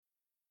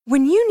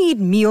When you need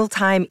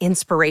mealtime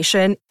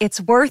inspiration,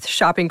 it's worth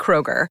shopping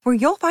Kroger, where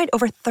you'll find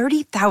over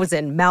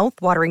 30,000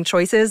 mouth-watering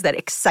choices that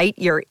excite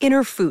your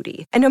inner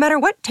foodie. And no matter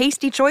what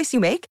tasty choice you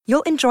make,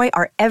 you'll enjoy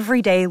our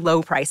everyday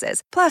low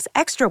prices, plus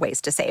extra ways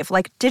to save,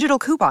 like digital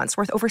coupons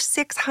worth over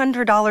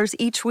 $600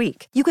 each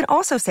week. You can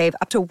also save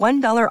up to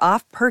 $1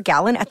 off per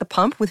gallon at the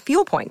pump with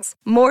fuel points.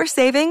 More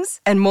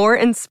savings and more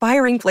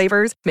inspiring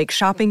flavors make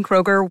shopping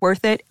Kroger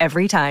worth it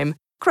every time.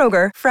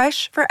 Kroger,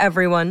 fresh for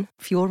everyone.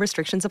 Fuel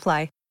restrictions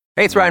apply.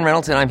 Hey, it's Ryan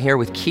Reynolds, and I'm here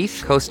with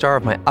Keith, co-star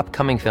of my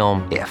upcoming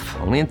film, If,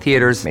 only in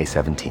theaters May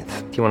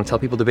 17th. Do you want to tell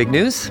people the big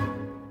news?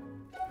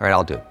 All right,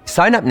 I'll do it.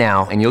 Sign up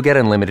now and you'll get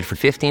unlimited for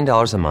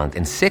 $15 a month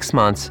and 6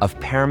 months of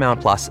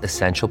Paramount Plus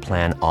Essential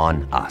Plan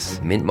on us.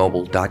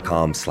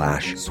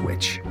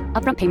 MintMobile.com/switch.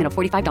 Upfront payment of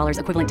 $45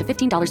 equivalent to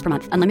 $15 per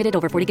month. Unlimited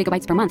over 40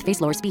 gigabytes per month.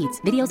 Face lower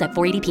speeds. Videos at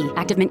 480p.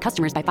 Active Mint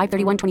customers by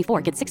 531.24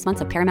 get 6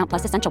 months of Paramount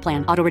Plus Essential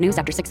Plan. Auto renews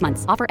after 6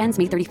 months. Offer ends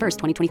May 31st,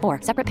 2024.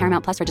 Separate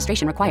Paramount Plus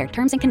registration required.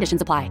 Terms and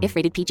conditions apply if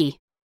rated PG.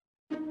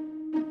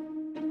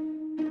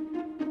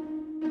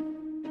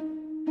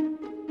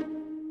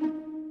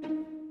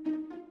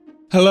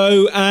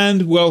 Hello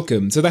and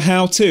welcome to the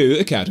How To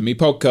Academy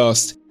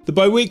podcast, the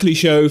bi-weekly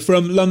show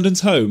from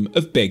London's home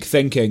of big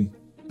thinking.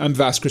 I'm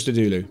Vas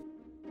Christodoulou.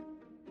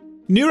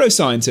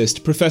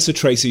 Neuroscientist Professor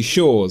Tracey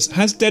Shores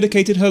has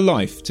dedicated her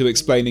life to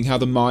explaining how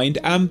the mind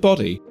and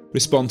body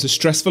respond to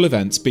stressful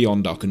events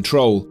beyond our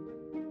control.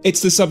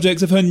 It's the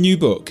subject of her new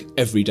book,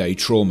 Everyday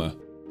Trauma.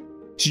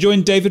 She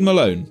joined David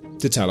Malone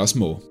to tell us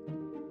more.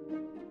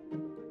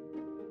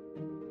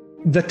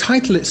 The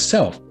title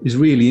itself is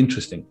really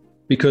interesting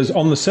because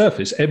on the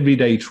surface,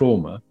 everyday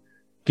trauma,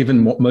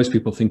 given what most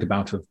people think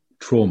about of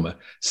trauma,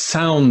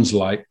 sounds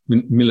like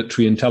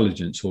military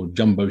intelligence or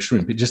jumbo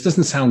shrimp. It just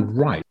doesn't sound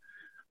right.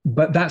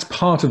 But that's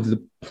part of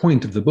the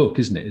point of the book,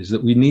 isn't it? Is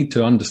that we need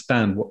to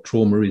understand what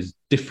trauma is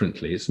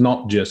differently. It's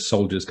not just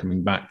soldiers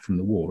coming back from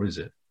the war, is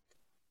it?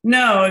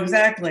 No,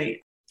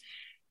 exactly.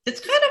 It's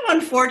kind of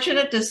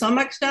unfortunate to some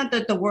extent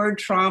that the word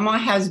trauma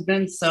has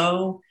been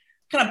so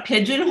kind of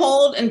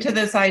pigeonholed into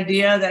this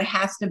idea that it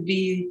has to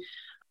be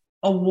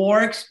a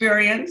war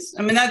experience.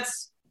 I mean,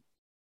 that's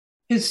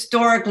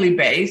historically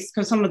based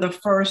because some of the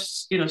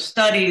first,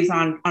 studies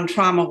on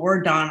trauma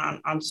were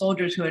done on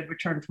soldiers who had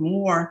returned from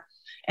war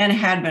and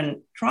had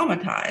been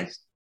traumatized.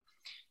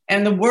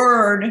 And the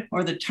word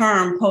or the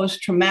term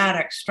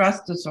post-traumatic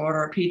stress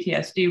disorder, or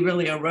PTSD,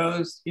 really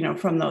arose,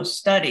 from those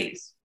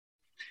studies.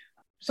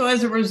 So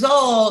as a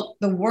result,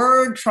 the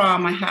word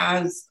trauma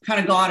has kind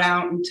of got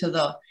out into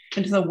the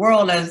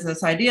world as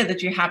this idea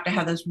that you have to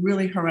have this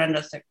really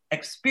horrendous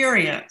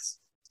experience.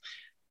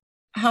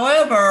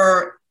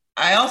 However,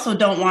 I also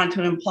don't want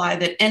to imply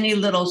that any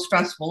little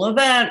stressful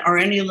event or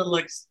any little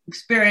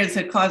experience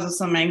that causes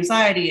some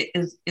anxiety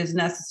is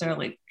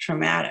necessarily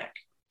traumatic.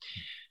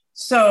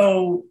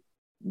 So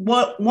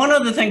one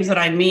of the things that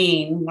I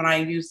mean when I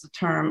use the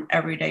term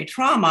everyday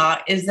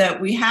trauma is that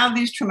we have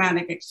these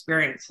traumatic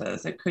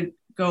experiences. It could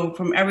go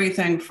from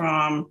everything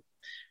from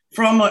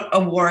a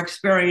war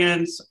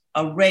experience,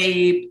 a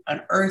rape,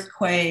 an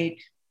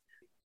earthquake,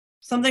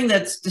 something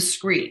that's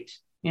discrete,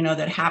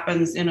 that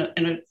happens in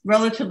a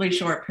relatively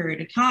short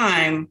period of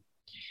time.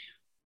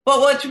 But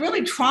what's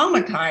really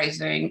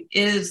traumatizing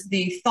is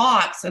the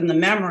thoughts and the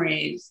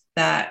memories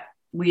that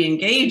we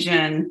engage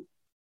in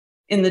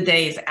the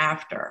days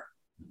after,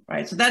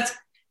 right? So that's,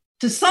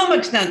 to some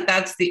extent,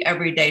 that's the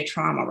everyday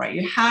trauma, right?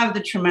 You have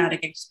the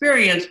traumatic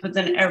experience, but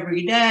then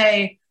every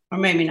day, or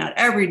maybe not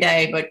every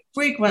day, but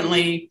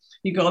frequently,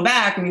 you go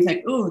back and you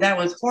think, ooh, that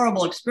was a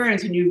horrible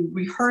experience. And you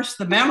rehearse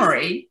the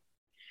memory,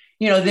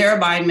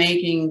 thereby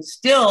making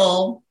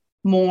still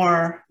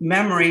more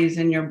memories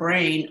in your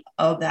brain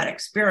of that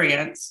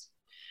experience,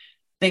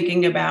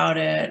 thinking about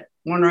it,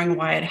 wondering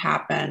why it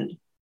happened,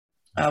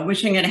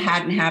 wishing it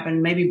hadn't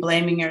happened, maybe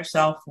blaming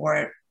yourself for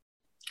it.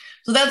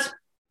 So that's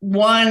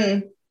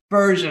one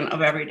version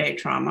of everyday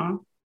trauma.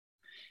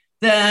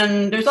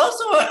 Then there's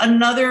also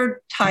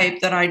another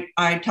type that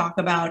I talk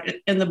about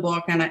in the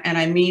book, and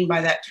I mean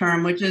by that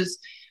term, which is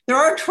there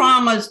are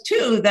traumas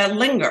too that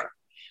linger.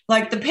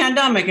 Like the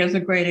pandemic is a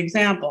great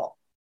example.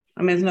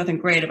 I mean, there's nothing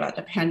great about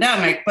the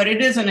pandemic, but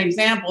it is an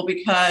example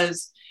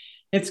because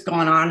it's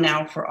gone on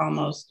now for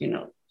almost,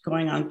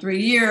 going on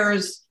 3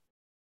 years.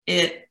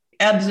 It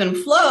ebbs and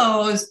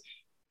flows,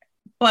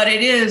 but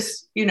it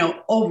is,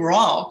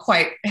 overall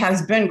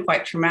has been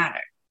quite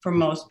traumatic for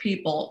most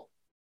people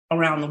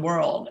around the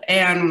world.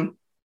 And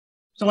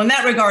so in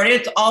that regard,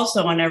 it's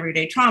also an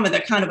everyday trauma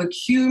that kind of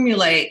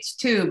accumulates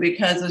too,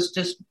 because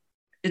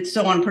it's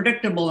so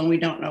unpredictable and we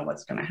don't know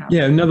what's going to happen.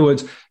 Yeah, in other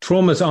words,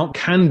 traumas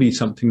can be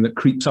something that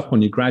creeps up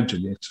on you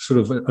gradually. It's sort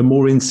of a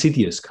more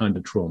insidious kind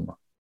of trauma.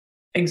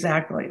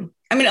 Exactly.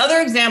 I mean,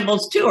 other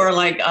examples too are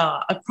like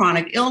a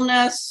chronic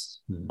illness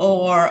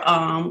or,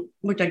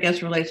 which I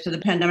guess relates to the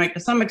pandemic to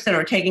some extent,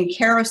 or taking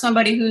care of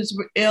somebody who's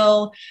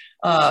ill,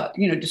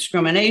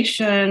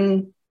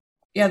 discrimination.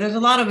 Yeah, there's a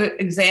lot of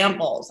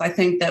examples, I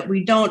think, that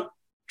we don't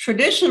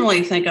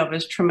traditionally think of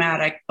as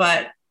traumatic,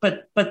 but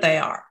they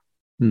are.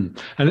 And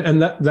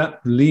that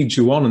leads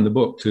you on in the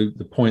book to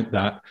the point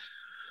that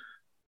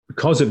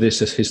because of this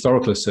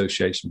historical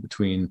association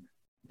between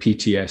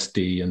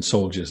PTSD and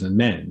soldiers and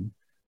men,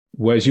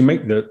 whereas you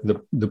make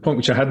the point,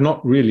 which I had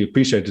not really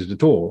appreciated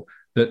at all,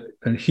 that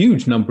a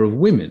huge number of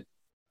women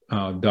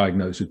are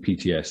diagnosed with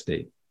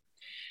PTSD.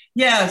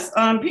 Yes,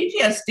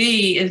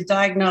 PTSD is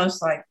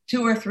diagnosed like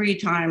 2 or 3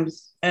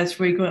 times as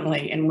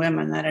frequently in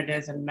women than it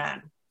is in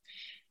men.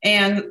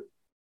 And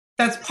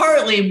that's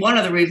partly one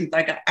of the reasons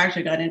I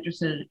actually got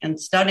interested in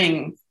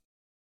studying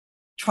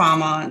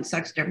trauma and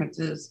sex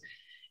differences,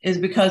 is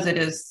because it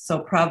is so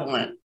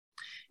prevalent.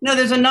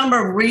 There's a number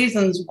of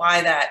reasons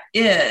why that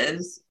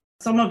is.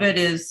 Some of it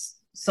is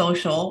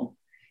social.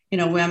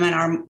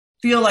 Women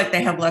feel like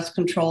they have less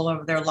control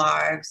over their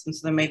lives, and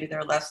so maybe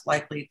they're less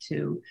likely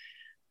to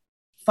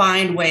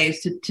find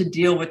ways to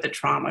deal with the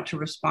trauma, to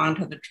respond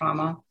to the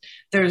trauma.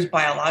 There's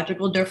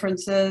biological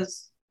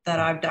differences that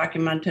I've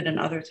documented and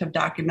others have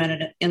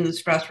documented in the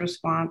stress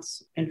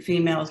response in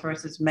females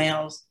versus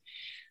males.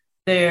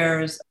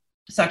 There's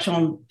sexual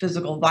and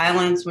physical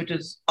violence, which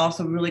is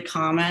also really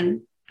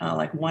common.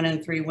 Like 1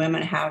 in 3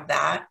 women have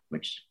that,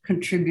 which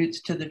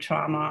contributes to the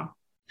trauma.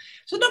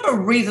 So a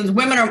number of reasons.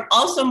 Women are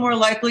also more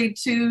likely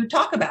to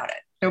talk about it.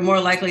 They're more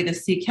likely to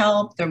seek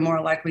help. They're more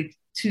likely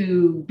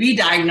to be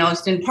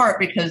diagnosed, in part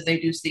because they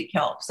do seek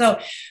help. So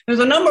there's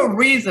a number of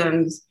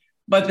reasons,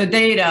 but the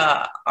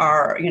data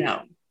are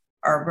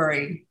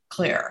very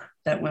clear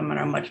that women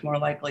are much more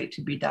likely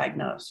to be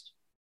diagnosed.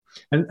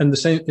 And the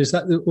same, is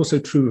that also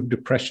true of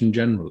depression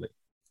generally?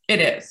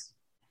 It is.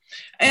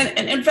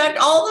 And in fact,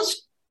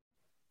 almost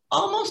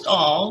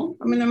all,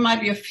 there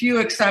might be a few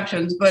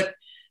exceptions, but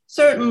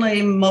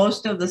certainly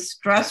most of the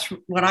stress,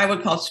 what I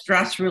would call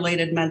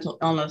stress-related mental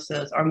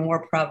illnesses, are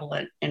more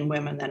prevalent in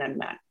women than in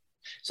men.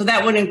 So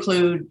that would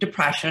include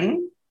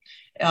depression,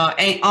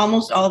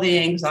 almost all the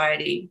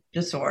anxiety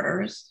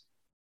disorders,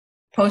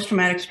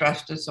 post-traumatic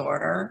stress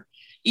disorder,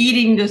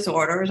 eating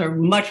disorders are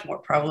much more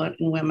prevalent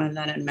in women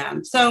than in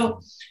men.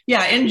 So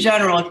yeah, in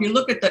general, if you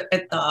look at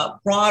the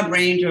broad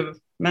range of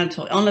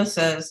mental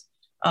illnesses,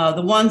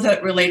 the ones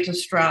that relate to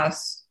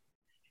stress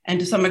and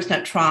to some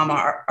extent trauma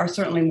are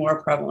certainly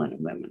more prevalent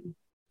in women.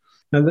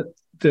 Now,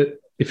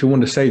 if you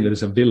want to say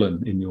there's a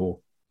villain in your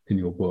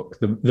book,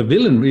 the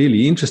villain,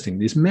 really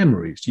interesting, is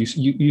memories.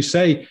 You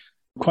say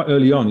quite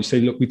early on, you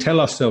say, look, we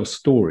tell ourselves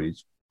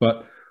stories,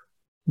 but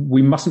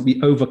we mustn't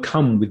be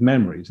overcome with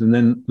memories. And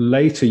then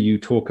later you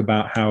talk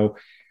about how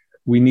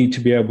we need to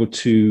be able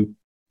to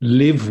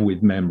live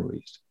with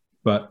memories,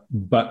 but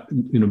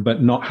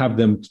not have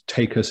them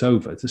take us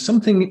over. There's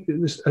something.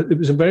 It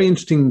was a very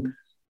interesting,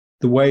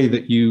 the way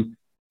that you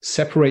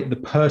separate the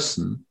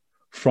person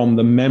from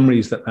the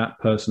memories that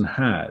person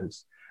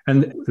has,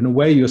 and in a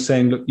way you're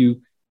saying, look,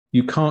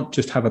 you can't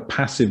just have a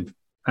passive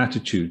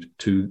attitude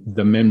to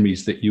the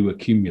memories that you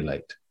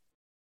accumulate.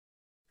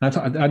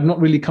 I'd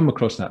not really come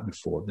across that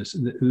before.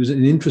 It was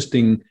an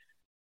interesting.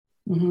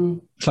 Mm-hmm.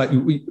 It's like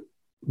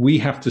we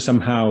have to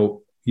somehow,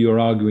 you're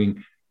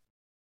arguing,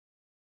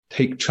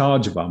 take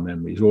charge of our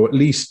memories, or at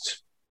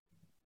least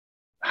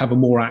have a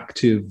more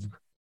active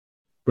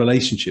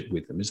relationship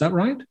with them. Is that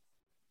right?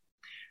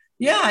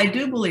 Yeah, I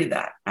do believe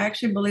that. I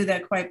actually believe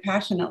that quite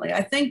passionately.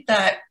 I think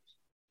that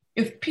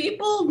if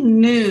people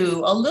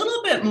knew a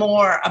little bit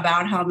more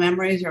about how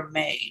memories are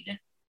made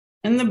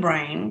in the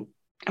brain,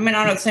 I'm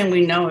not saying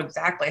we know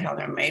exactly how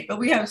they're made, but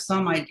we have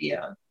some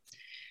idea.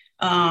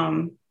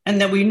 And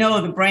that we know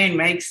the brain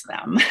makes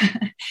them,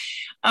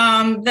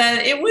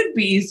 that it would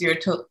be easier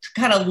to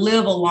kind of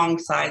live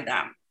alongside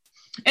them.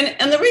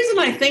 And the reason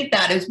I think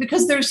that is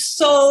because they're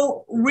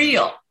so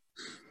real.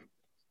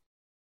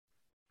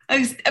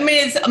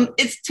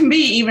 It's to me,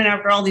 even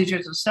after all these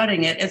years of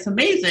studying it, it's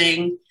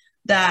amazing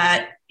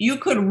that you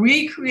could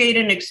recreate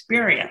an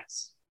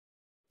experience,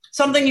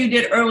 something you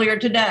did earlier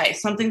today,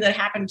 something that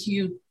happened to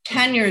you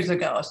 10 years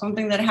ago,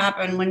 something that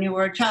happened when you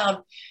were a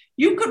child.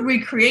 You could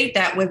recreate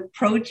that with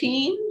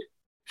protein,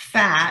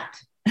 fat,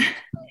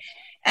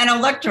 and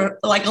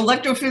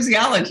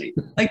electrophysiology.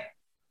 Like,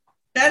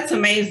 that's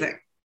amazing.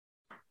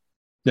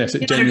 Yes,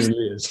 it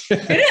genuinely is.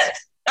 It is.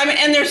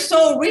 And they're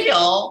so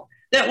real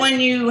that when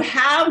you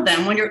have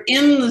them, when you're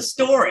in the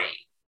story,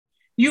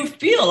 you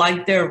feel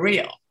like they're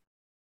real.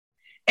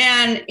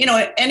 And,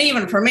 and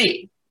even for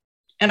me,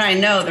 and I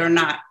know they're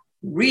not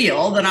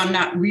real, that I'm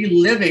not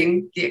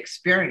reliving the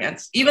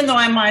experience, even though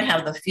I might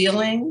have the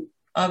feeling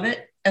of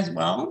it as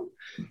well.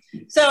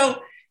 So,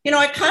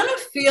 I kind of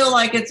feel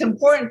like it's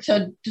important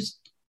to just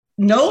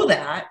know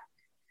that.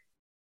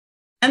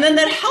 And then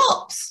that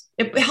helps.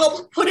 It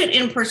helps put it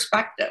in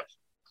perspective.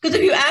 Because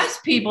if you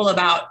ask people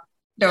about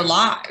their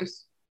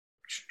lives,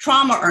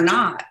 trauma or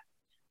not,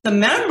 the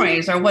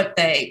memories are what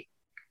they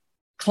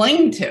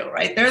cling to,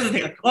 right? They're the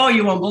thing like, oh,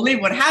 you won't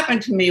believe what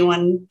happened to me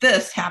when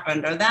this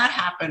happened or that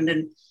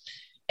happened.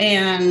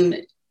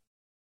 And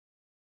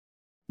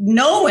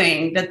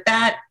knowing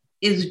that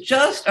is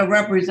just a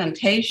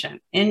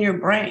representation in your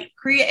brain,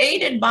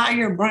 created by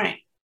your brain,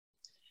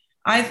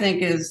 I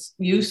think is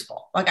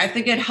useful. Like, I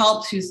think it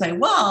helps you say,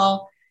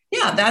 well,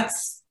 yeah,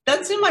 that's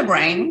that's in my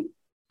brain,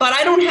 but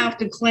I don't have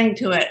to cling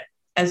to it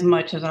as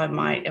much as I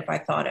might if I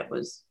thought it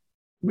was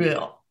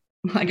real.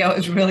 Like I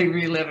was really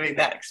reliving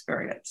that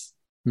experience.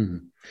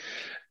 Mm-hmm.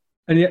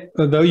 And yet,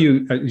 although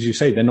you, as you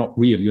say, they're not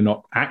real, you're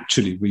not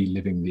actually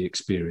reliving the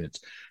experience.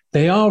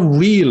 They are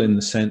real in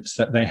the sense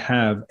that they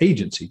have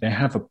agency. They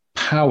have a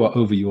power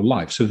over your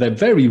life. So they're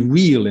very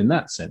real in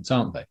that sense,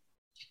 aren't they?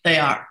 They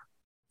are.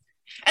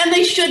 And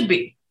they should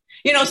be.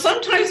 You know,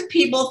 sometimes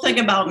people think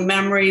about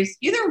memories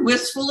either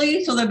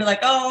wistfully. So they'll be like,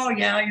 oh,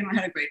 yeah, you know, I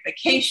had a great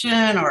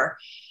vacation, or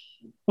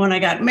when I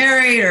got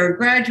married or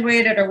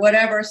graduated or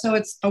whatever. So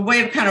it's a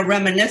way of kind of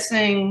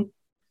reminiscing.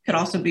 Could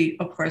also be,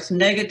 of course,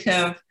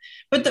 negative.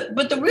 But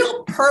the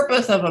real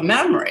purpose of a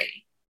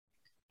memory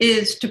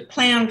is to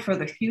plan for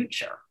the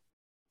future.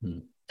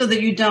 So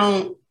that you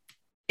don't,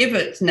 if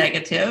it's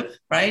negative,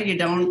 right, you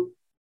don't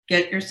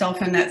get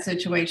yourself in that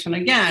situation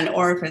again.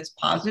 Or if it's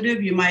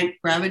positive, you might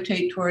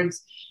gravitate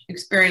towards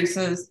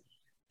experiences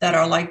that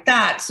are like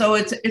that. So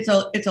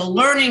it's a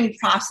learning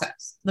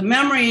process. The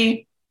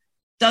memory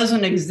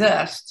doesn't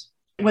exist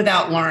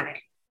without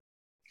learning.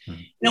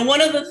 Now, one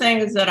of the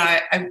things that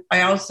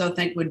I also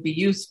think would be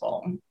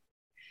useful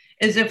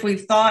is if we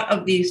thought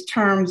of these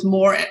terms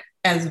more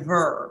as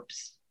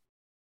verbs.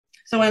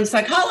 So in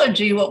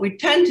psychology, what we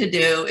tend to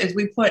do is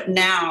we put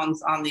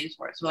nouns on these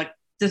words. We're like,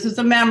 this is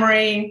a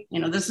memory,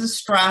 you know, this is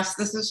stress,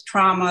 this is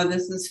trauma,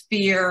 this is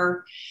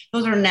fear.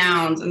 Those are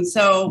nouns. And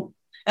so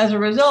as a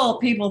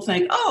result, people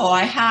think, oh,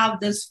 I have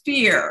this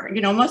fear,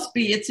 you know, must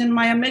be, it's in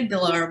my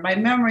amygdala, or my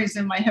memory's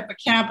in my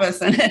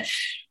hippocampus, and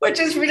which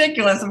is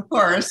ridiculous, of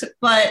course,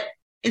 but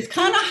it's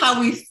kind of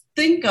how we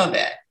think of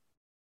it.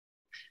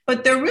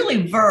 But they're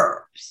really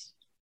verbs.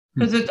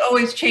 Because it's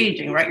always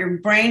changing, right? Your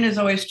brain is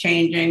always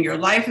changing. Your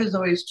life is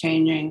always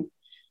changing.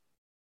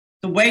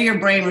 The way your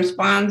brain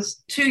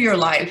responds to your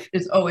life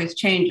is always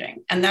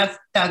changing. And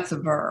that's a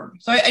verb.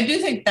 So I do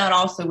think that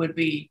also would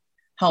be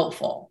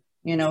helpful,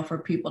 you know, for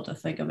people to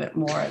think of it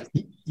more.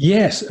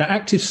 Yes, the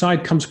active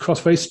side comes across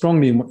very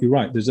strongly in what you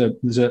write. There's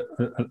a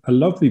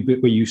lovely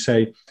bit where you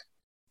say,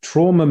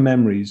 trauma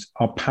memories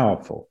are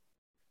powerful.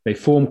 They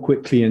form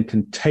quickly and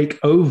can take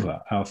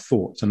over our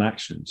thoughts and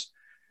actions.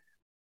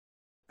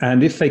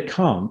 And if they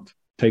can't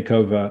take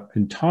over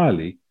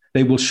entirely,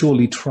 they will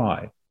surely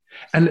try.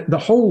 And the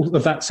whole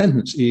of that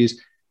sentence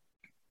is,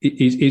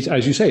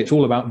 as you say, it's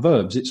all about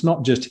verbs. It's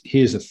not just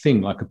here's a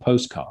thing like a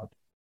postcard.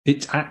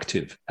 It's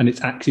active, and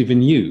it's active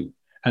in you.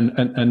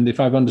 And if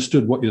I've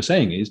understood what you're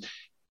saying is,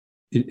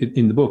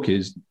 in the book,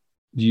 is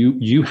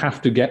you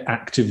have to get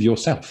active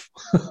yourself.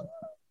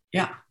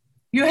 Yeah.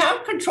 You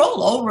have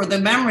control over the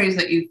memories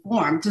that you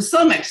form to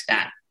some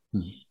extent.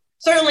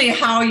 Certainly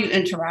how you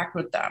interact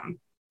with them.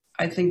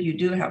 I think you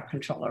do have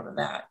control over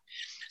that.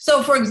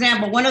 So, for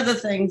example, one of the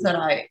things that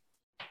I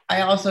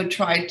also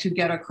try to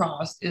get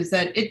across is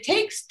that it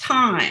takes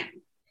time.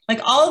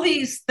 Like all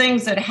these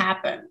things that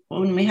happen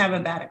when we have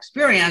a bad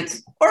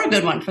experience, or a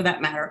good one for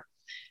that matter,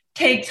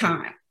 take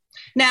time.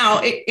 Now,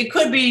 it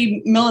could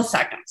be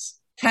milliseconds,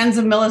 tens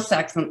of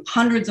milliseconds,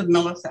 hundreds of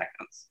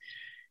milliseconds.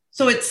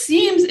 So it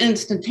seems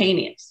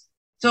instantaneous.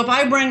 So if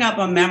I bring up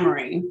a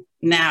memory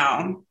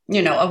now,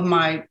 you know, of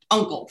my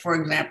uncle, for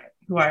example,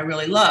 who I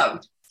really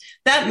loved,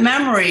 that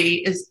memory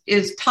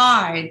is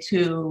tied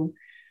to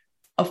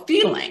a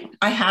feeling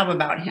I have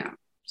about him.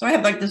 So I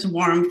have like this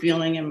warm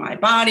feeling in my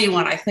body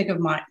when I think of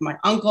my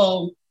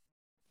uncle.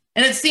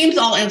 And it seems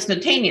all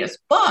instantaneous,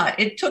 but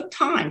it took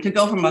time to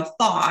go from a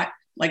thought,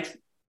 like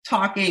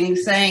talking,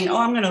 saying, oh,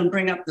 I'm going to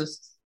bring up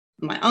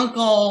my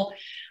uncle.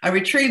 I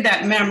retrieve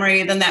that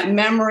memory. Then that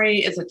memory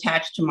is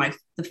attached to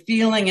the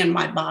feeling in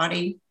my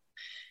body.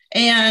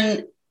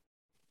 And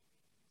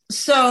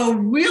so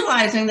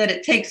realizing that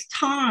it takes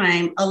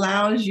time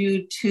allows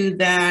you to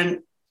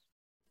then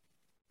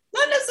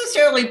not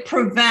necessarily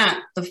prevent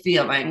the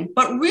feeling,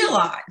 but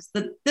realize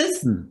that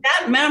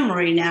that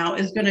memory now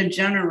is going to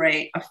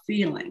generate a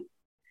feeling.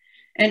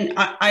 And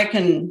I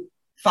can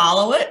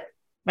follow it,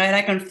 right?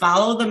 I can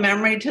follow the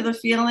memory to the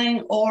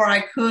feeling, or I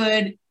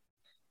could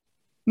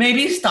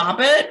maybe stop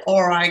it,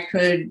 or I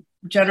could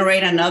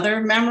generate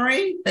another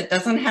memory that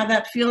doesn't have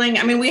that feeling.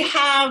 I mean, we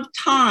have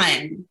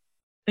time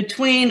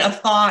between a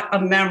thought, a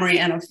memory,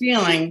 and a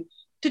feeling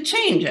to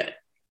change it.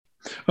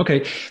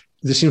 Okay.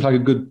 This seems like a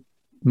good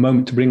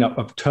moment to bring up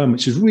a term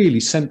which is really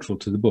central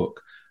to the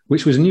book,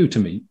 which was new to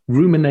me,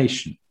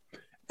 rumination.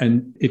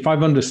 And if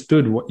I've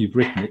understood what you've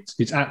written,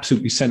 it's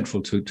absolutely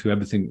central to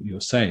everything that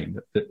you're saying.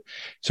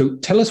 So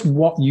tell us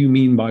what you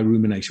mean by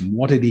rumination,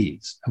 what it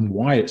is, and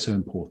why it's so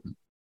important.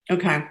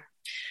 Okay.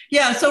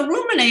 Yeah, so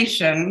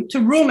rumination,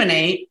 to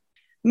ruminate,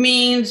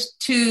 means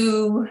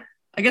to,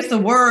 I guess the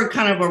word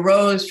kind of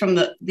arose from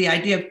the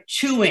idea of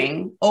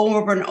chewing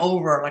over and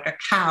over, like a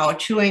cow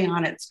chewing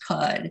on its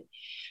cud.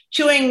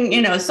 Chewing,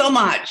 you know, so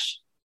much,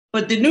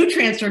 but the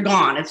nutrients are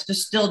gone. It's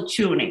just still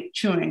chewing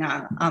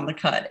on the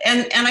cud.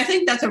 And I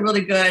think that's a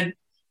really good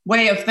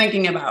way of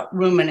thinking about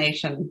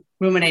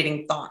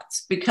ruminating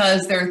thoughts,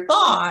 because they're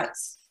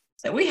thoughts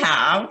that we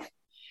have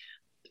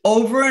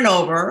over and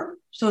over.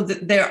 So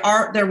that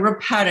they're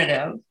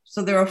repetitive.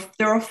 So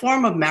they're a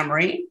form of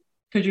memory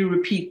because you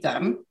repeat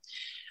them.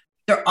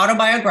 They're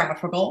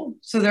autobiographical.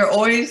 So they're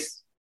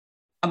always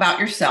about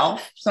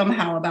yourself,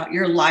 somehow about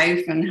your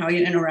life and how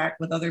you interact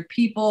with other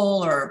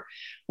people or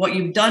what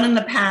you've done in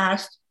the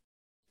past.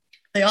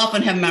 They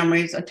often have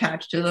memories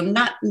attached to them,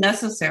 not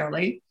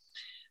necessarily.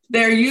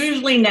 They're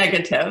usually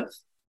negative.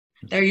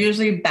 They're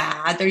usually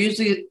bad. They're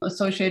usually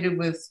associated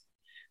with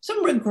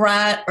some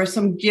regret or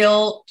some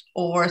guilt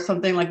or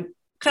something like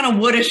kind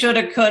of woulda,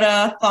 shoulda,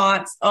 coulda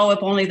thoughts. Oh, if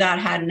only that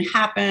hadn't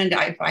happened.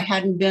 If I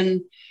hadn't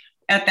been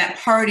at that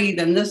party,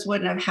 then this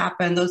wouldn't have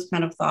happened. Those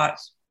kind of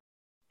thoughts.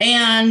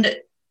 And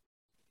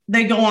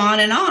they go on,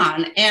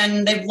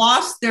 and they've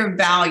lost their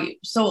value.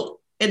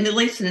 So at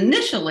least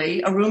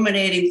initially, a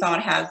ruminating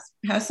thought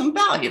has some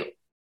value.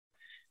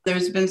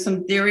 There's been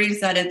some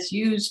theories that it's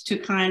used to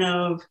kind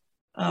of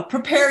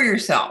prepare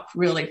yourself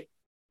really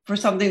for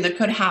something that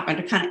could happen,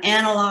 to kind of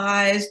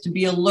analyze, to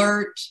be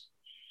alert,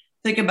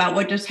 think about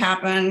what just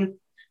happened.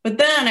 But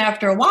then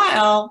after a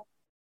while,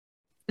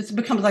 it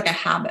becomes like a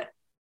habit.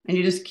 And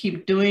you just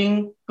keep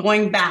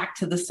going back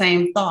to the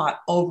same thought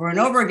over and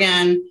over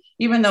again,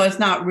 even though it's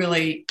not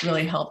really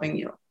helping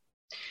you.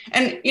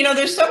 And,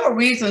 there's several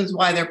reasons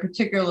why they're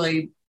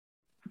particularly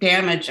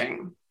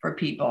damaging for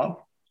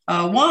people.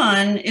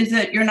 One is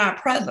that you're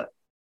not present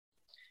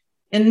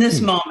in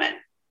this moment,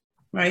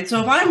 right?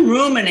 So if I'm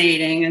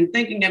ruminating and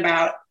thinking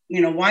about,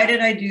 why did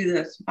I do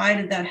this? Why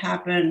did that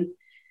happen?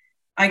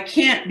 I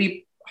can't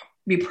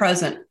be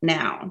present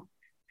now.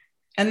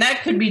 And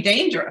that could be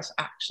dangerous,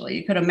 actually.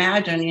 You could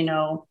imagine,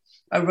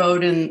 I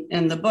wrote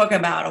in the book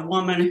about a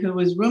woman who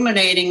was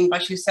ruminating while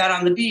she sat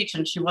on the beach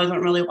and she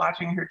wasn't really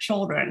watching her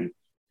children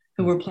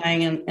who were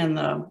playing in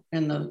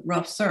the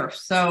rough surf.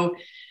 So,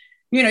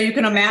 you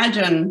can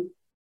imagine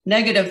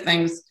negative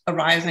things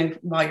arising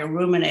while you're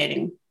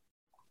ruminating.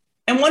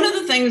 And one of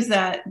the things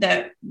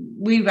that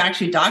we've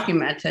actually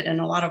documented in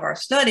a lot of our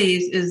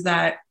studies is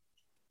that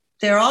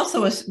they're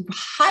also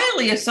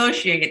highly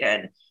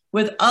associated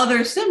with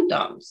other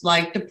symptoms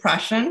like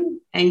depression,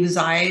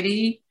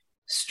 anxiety,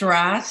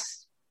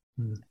 stress.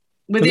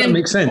 But that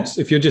makes sense.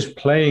 If you're just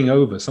playing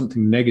over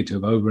something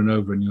negative over and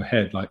over in your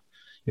head, like,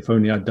 if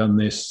only I'd done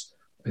this,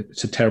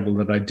 it's terrible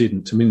that I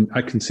didn't. I mean,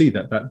 I can see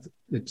that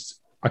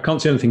I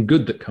can't see anything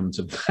good that comes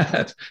of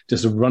that,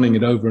 just of running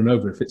it over and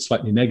over if it's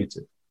slightly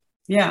negative.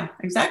 Yeah,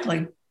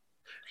 exactly.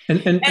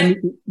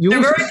 And you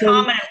they're very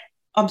common.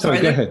 I'm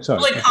sorry. Go ahead. Sorry.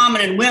 Really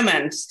common in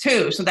women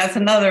too. So that's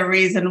another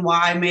reason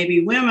why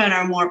maybe women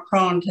are more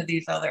prone to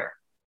these other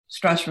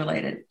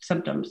stress-related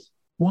symptoms.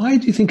 Why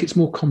do you think it's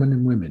more common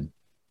in women?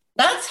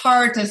 That's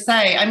hard to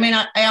say. I mean,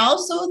 I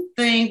also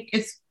think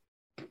it's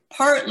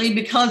partly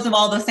because of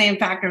all the same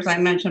factors I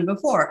mentioned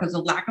before, because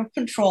of lack of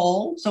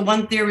control. So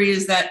one theory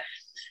is that,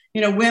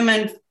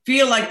 women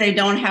feel like they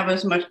don't have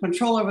as much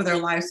control over their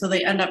lives, so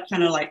they end up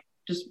kind of like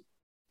just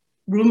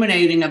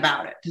ruminating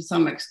about it to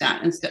some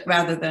extent,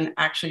 rather than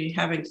actually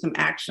having some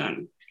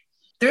action.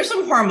 There's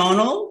some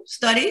hormonal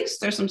studies.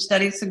 There's some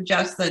studies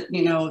suggest that,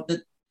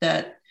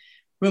 that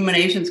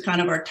ruminations kind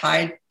of are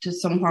tied to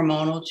some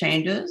hormonal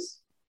changes.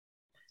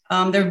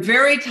 They're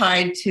very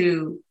tied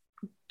to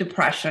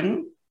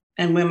depression,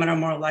 and women are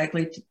more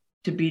likely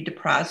to be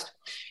depressed.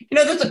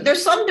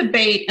 There's some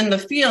debate in the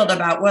field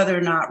about whether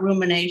or not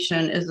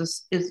rumination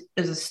is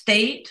a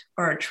state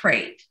or a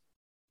trait.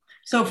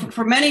 So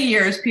for many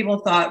years, people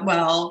thought,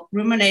 well,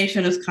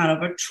 rumination is kind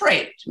of a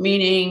trait,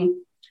 meaning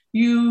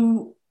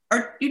you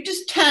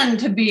just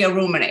tend to be a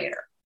ruminator,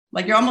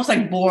 like you're almost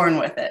like born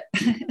with it.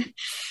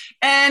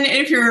 And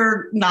if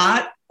you're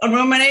not a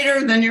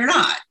ruminator, then you're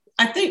not.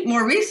 I think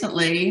more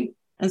recently,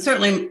 and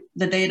certainly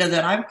the data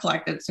that I've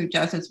collected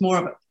suggests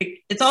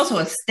it's also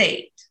a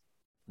state.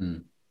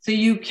 So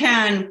you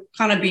can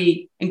kind of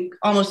be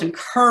almost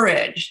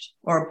encouraged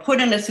or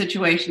put in a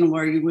situation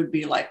where you would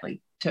be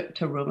likely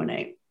to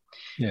ruminate.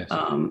 Yes.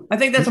 I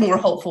think that's a more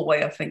hopeful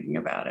way of thinking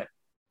about it.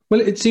 Well,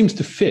 it seems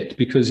to fit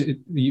because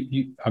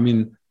you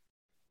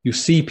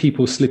see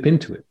people slip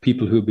into it,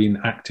 people who have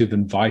been active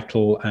and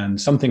vital,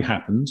 and something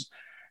happens,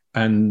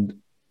 and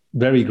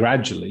very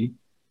gradually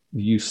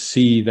you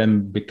see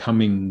them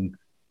becoming,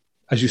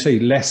 as you say,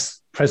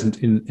 less present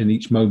in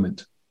each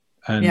moment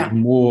and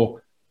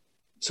more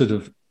sort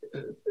of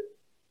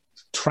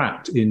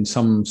trapped in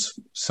some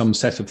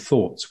set of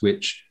thoughts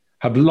which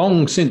have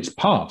long since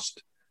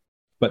passed,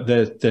 but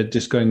they're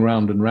just going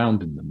round and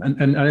round in them.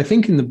 And I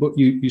think in the book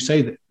you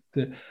say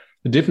that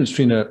the difference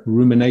between a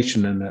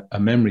rumination and a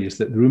memory is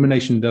that the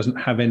rumination doesn't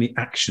have any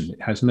action.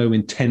 It has no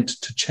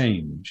intent to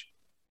change.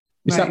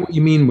 Is that what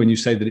you mean when you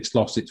say that it's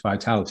lost its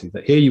vitality?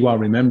 That here you are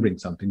remembering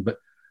something, but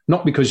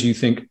not because you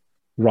think,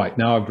 right,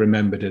 now I've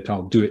remembered it,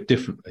 I'll do it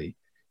differently.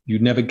 You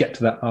never get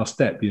to that last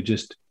step. You're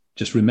just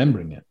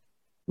remembering it.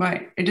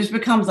 Right. It just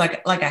becomes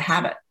like a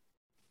habit.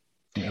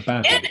 Yeah,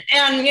 bad habit.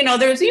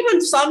 And there's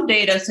even some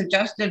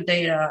suggestive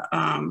data,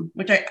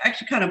 which I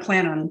actually kind of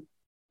plan on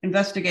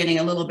investigating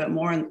a little bit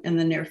more in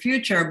the near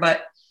future,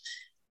 but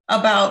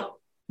about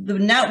the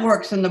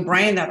networks in the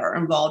brain that are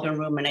involved in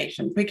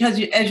rumination.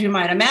 Because as you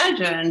might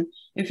imagine,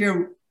 if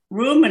you're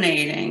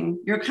ruminating,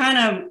 you're kind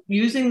of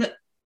using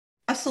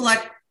a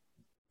select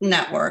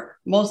network,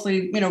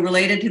 mostly,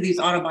 related to these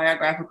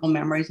autobiographical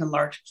memories in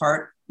large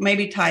part,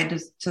 maybe tied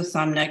to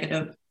some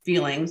negative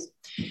feelings.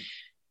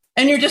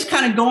 And you're just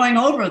kind of going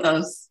over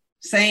those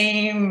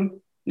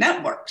same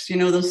networks,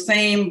 those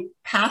same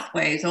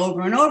pathways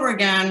over and over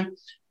again,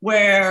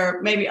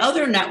 where maybe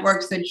other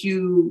networks that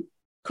you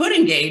could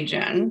engage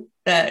in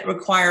that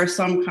require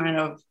some kind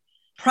of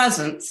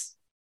presence,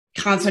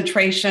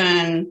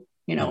 concentration,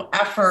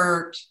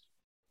 effort,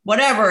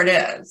 whatever it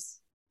is,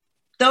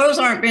 those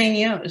aren't being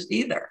used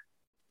either,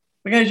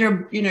 because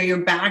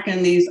you're back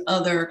in these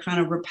other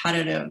kind of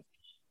repetitive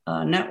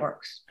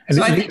networks. And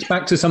so it links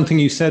back to something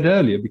you said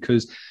earlier,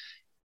 because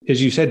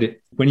as you said,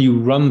 when you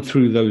run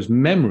through those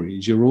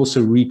memories, you're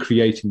also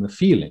recreating the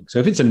feeling. So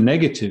if it's a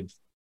negative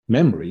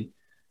memory,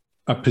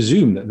 I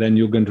presume that then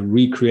you're going to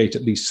recreate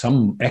at least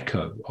some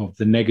echo of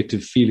the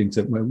negative feelings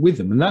that went with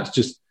them. And that's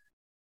just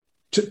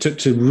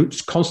to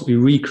constantly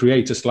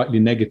recreate a slightly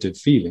negative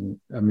feeling.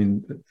 I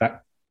mean,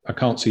 that I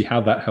can't see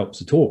how that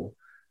helps at all.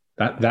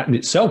 That in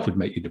itself would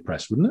make you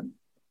depressed, wouldn't it?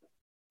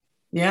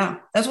 Yeah,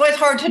 that's why it's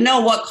hard to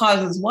know what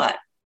causes what,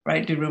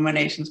 right? Do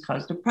ruminations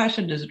cause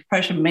depression? Does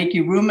depression make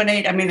you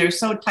ruminate? I mean, they're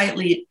so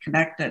tightly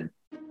connected.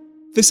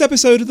 This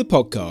episode of the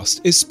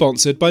podcast is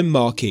sponsored by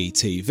Marquee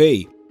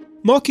TV.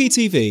 Marquee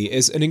TV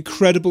is an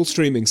incredible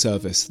streaming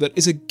service that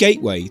is a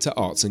gateway to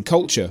arts and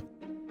culture.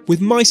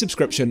 With my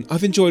subscription,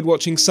 I've enjoyed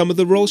watching some of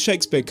the Royal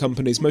Shakespeare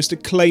Company's most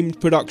acclaimed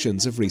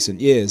productions of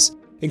recent years,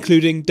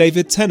 including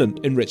David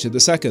Tennant in Richard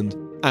II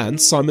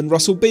and Simon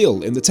Russell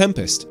Beale in The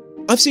Tempest.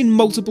 I've seen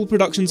multiple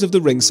productions of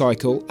The Ring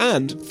Cycle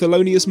and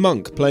Thelonious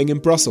Monk playing in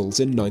Brussels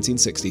in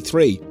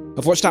 1963.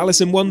 I've watched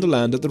Alice in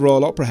Wonderland at the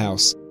Royal Opera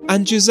House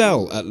and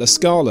Giselle at La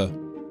Scala.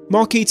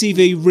 Marquee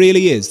TV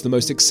really is the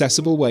most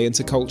accessible way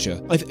into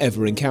culture I've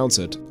ever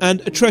encountered,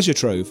 and a treasure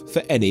trove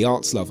for any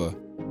arts lover.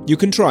 You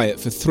can try it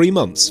for 3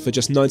 months for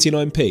just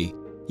 99p.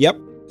 Yep,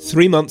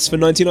 3 months for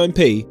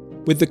 99p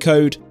with the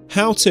code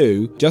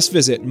HOWTO. Just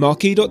visit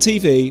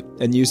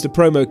marquee.tv and use the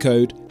promo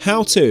code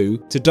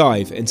HOWTO to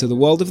dive into the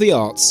world of the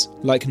arts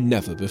like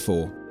never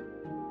before.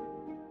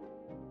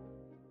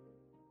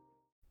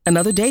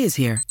 Another day is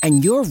here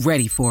and you're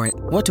ready for it.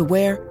 What to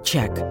wear?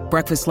 Check.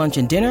 Breakfast, lunch,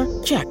 and dinner?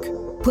 Check.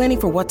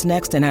 Planning for what's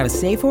next and how to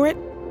save for it?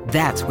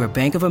 That's where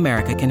Bank of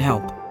America can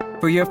help.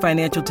 For your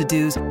financial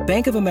to-dos,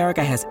 Bank of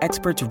America has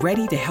experts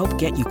ready to help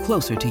get you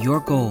closer to your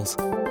goals.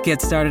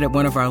 Get started at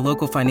one of our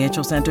local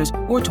financial centers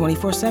or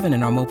 24/7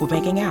 in our mobile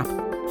banking app.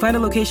 Find a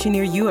location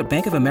near you at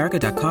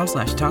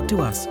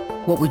bankofamerica.com/talktous.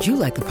 What would you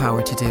like the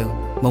power to do?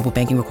 Mobile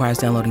banking requires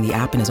downloading the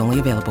app and is only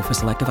available for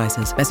select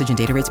devices. Message and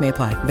data rates may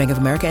apply. Bank of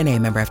America N.A.,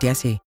 member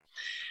FDIC.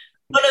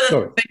 One of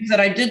the things that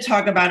I did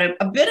talk about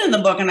a bit in the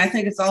book, and I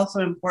think it's also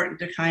important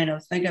to kind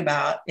of think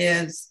about,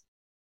 is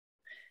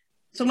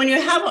so when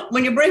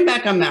you bring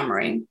back a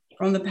memory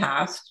from the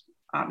past,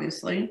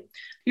 obviously,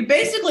 you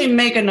basically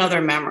make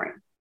another memory.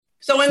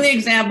 So in the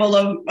example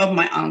of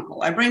my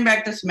uncle, I bring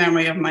back this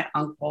memory of my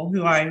uncle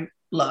who I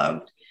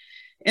loved,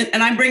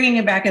 and I'm bringing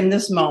it back in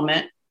this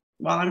moment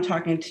while I'm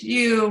talking to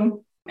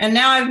you. And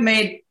now I've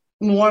made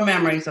more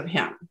memories of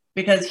him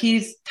because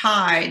he's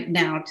tied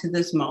now to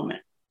this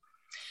moment.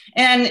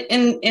 And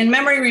in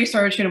memory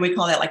research, we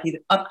call that like either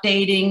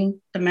updating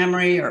the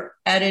memory or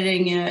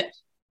editing it.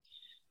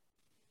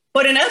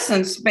 But in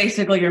essence,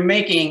 basically, you're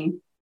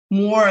making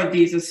more of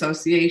these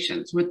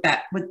associations with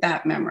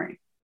that memory.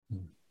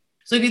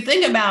 So if you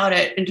think about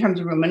it in terms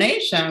of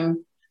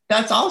rumination,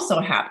 that's also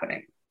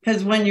happening.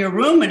 Because when you're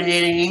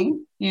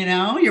ruminating,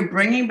 you're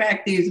bringing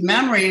back these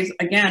memories,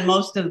 again,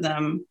 most of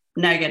them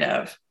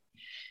negative,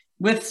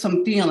 with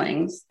some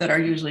feelings that are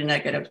usually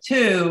negative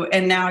too.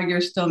 And now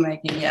you're still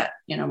making yet,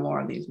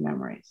 more of these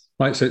memories.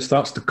 Right. So it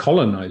starts to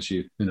colonize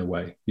you in a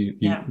way.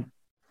 Yeah.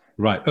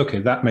 Right. Okay.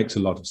 That makes a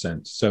lot of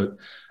sense. So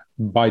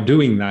by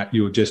doing that,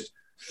 you're just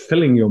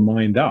filling your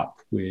mind up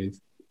with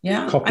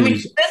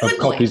copies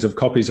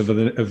of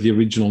the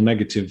original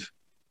negative.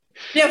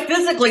 Yeah,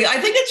 physically, I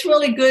think it's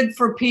really good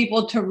for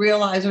people to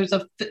realize there's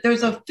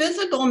a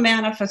physical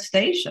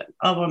manifestation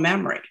of a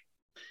memory.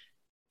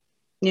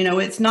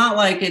 It's not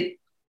like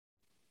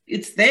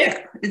it's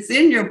there. It's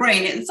in your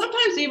brain. And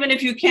sometimes even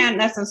if you can't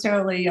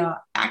necessarily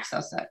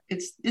access it,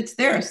 it's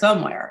there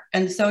somewhere.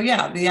 And so,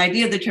 the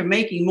idea that you're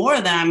making more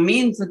of them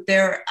means that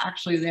they're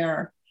actually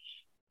there,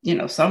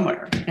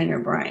 somewhere in your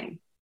brain.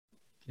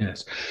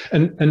 Yes.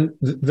 And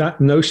that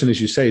notion, as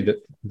you say, that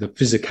the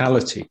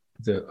physicality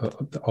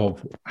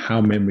of how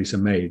memories are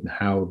made and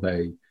how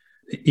they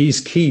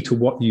is key to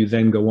what you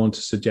then go on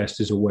to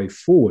suggest is a way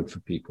forward for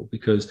people,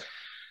 because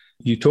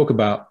you talk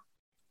about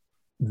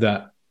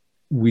that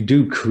we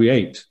do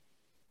create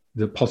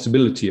the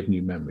possibility of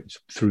new memories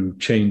through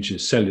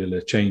changes,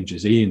 cellular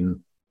changes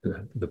in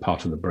the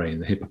part of the brain,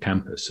 the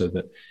hippocampus,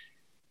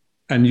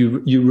 and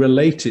you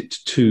relate it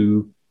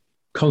to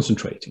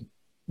concentrating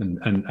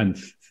and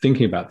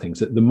thinking about things,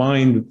 that the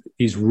mind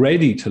is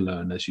ready to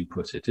learn, as you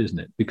put it, isn't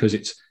it? Because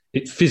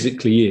it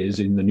physically is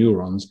in the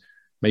neurons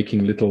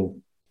making little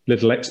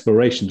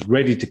explorations,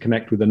 ready to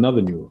connect with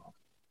another neuron.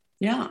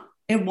 Yeah.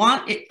 I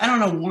don't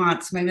know,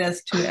 wants, maybe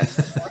that's too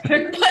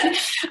esoteric,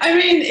 but I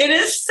mean, it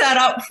is set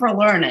up for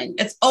learning.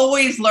 It's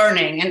always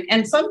learning.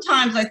 And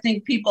sometimes I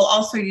think people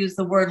also use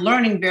the word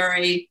learning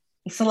very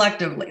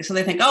selectively. So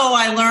they think, oh,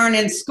 I learn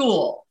in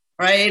school,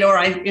 right? Or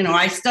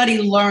I study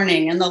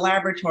learning in the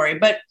laboratory.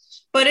 But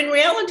in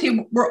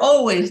reality, we're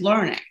always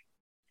learning,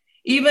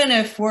 even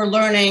if we're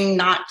learning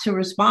not to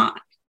respond.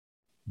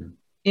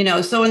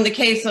 So in the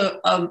case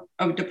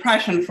of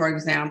depression, for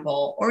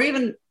example, or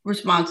even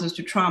responses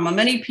to trauma,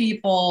 many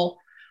people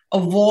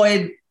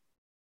avoid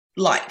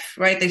life,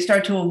 right? They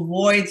start to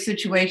avoid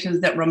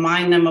situations that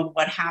remind them of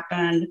what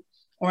happened.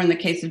 Or in the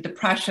case of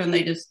depression,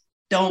 they just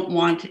don't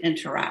want to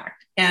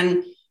interact.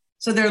 And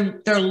so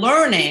they're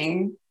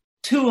learning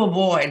to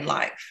avoid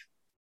life.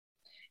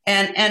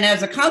 And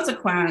as a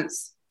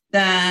consequence,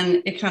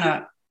 then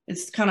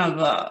it's kind of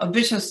a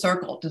vicious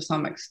circle to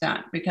some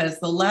extent, because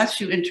the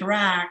less you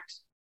interact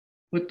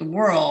with the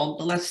world,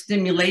 the less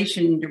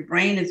stimulation your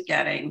brain is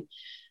getting,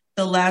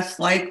 the less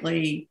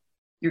likely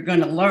you're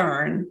going to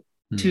learn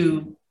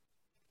to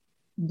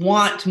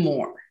want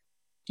more,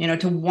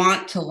 to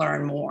want to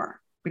learn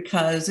more,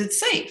 because it's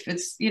safe.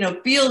 It's,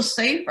 feels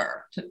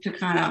safer to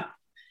kind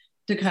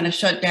of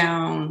shut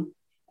down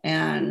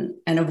and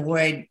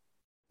avoid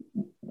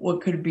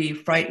what could be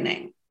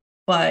frightening.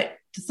 But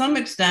to some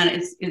extent,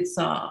 it's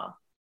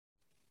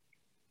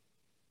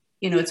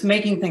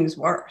making things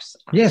worse.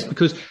 Yes,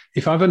 because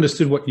if I've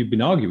understood what you've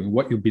been arguing,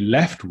 what you'll be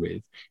left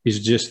with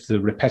is just the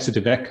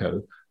repetitive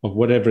echo of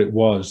whatever it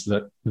was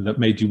that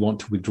made you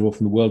want to withdraw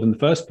from the world in the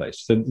first place.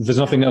 So there's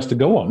nothing else to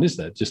go on, is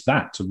there? Just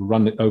that, to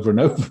run it over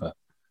and over.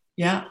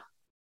 Yeah.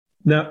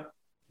 Now,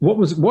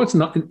 what's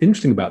not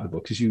interesting about the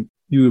book is you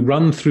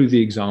run through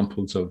the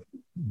examples of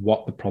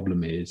what the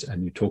problem is,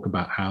 and you talk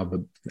about how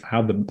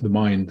the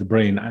mind, the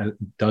brain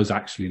does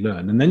actually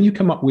learn. And then you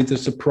come up with a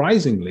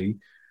surprisingly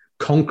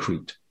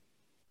concrete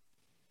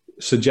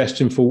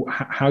suggestion for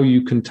how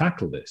you can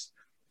tackle this.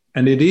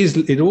 And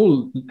it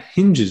all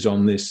hinges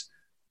on this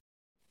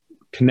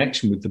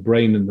connection with the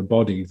brain and the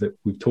body that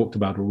we've talked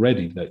about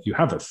already, that you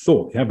have a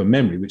thought, you have a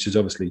memory, which is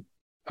obviously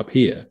up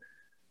here,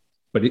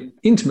 but it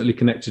intimately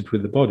connected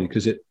with the body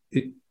because it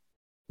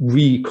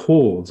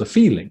recalls a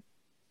feeling.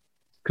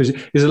 Because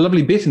there's a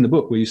lovely bit in the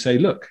book where you say,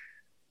 look,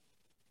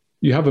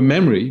 you have a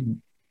memory,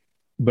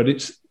 but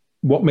it's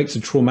what makes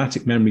a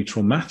traumatic memory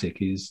traumatic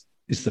is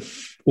the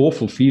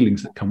awful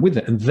feelings that come with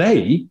it. And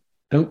they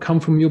don't come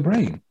from your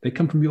brain. They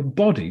come from your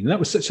body. And that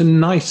was such a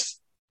nice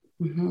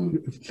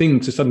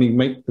thing to suddenly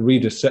make the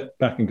reader sit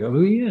back and go,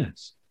 oh,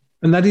 yes.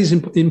 And that is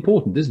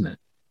important, isn't it?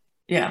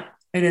 Yeah,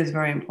 it is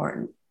very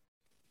important.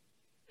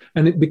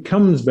 And it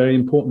becomes very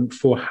important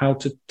for how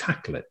to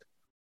tackle it.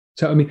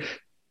 So, I mean,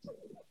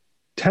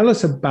 tell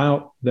us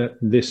about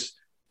this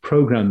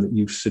program that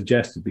you've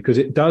suggested, because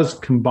it does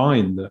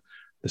combine the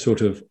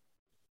sort of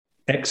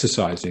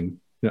exercising,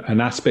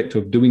 an aspect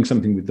of doing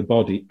something with the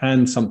body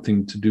and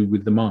something to do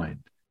with the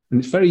mind.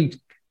 And it's very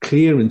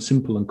clear and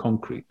simple and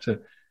concrete. So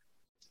do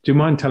you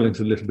mind telling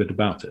us a little bit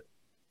about it?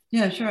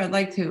 Yeah, sure. I'd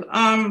like to.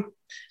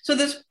 So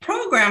this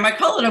program, I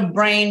call it a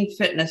brain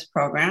fitness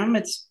program.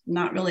 It's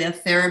not really a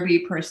therapy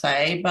per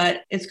se,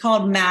 but it's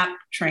called MAP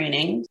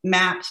training.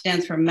 MAP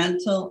stands for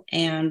mental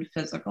and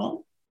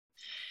physical.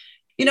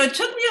 It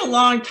took me a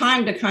long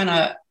time to kind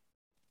of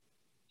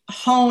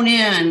hone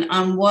in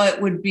on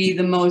what would be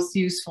the most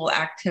useful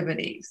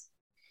activities.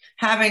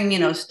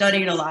 Having,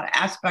 studied a lot of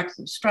aspects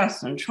of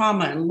stress and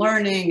trauma and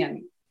learning,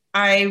 and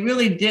I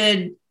really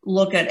did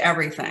look at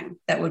everything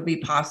that would be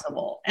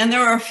possible. And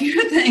there are a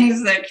few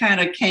things that kind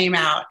of came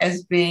out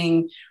as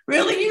being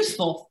really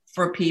useful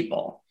for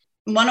people.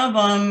 One of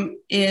them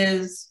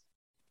is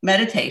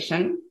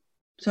meditation.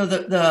 So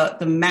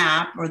the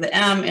MAP, or the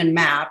M in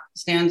MAP,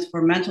 stands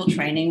for mental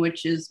training,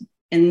 which is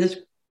in this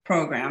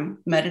program,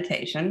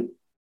 meditation.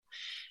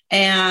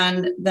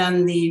 And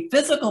then the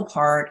physical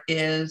part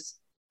is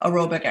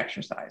aerobic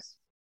exercise.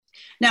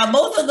 Now,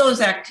 both of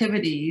those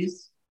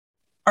activities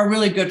are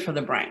really good for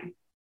the brain.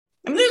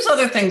 I mean, there's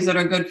other things that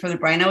are good for the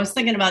brain. I was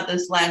thinking about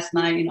this last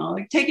night,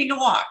 like taking a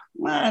walk.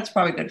 Well, that's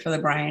probably good for the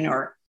brain.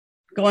 Or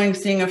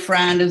seeing a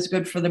friend is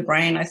good for the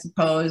brain, I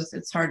suppose.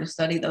 It's hard to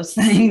study those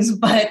things.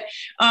 But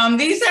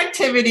these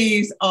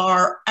activities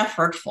are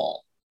effortful.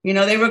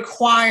 They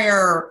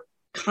require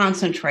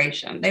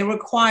concentration. They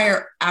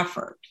require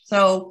effort.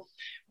 So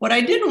what I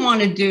didn't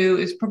want to do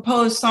is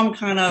propose some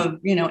kind of,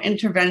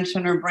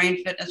 intervention or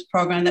brain fitness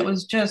program that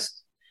was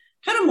just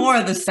kind of more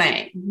of the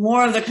same,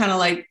 more of the kind of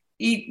like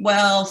eat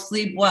well,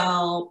 sleep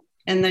well,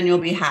 and then you'll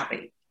be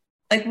happy.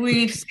 Like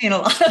we've seen a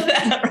lot of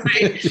that,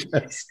 right?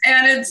 Yes.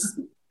 And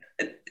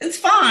it's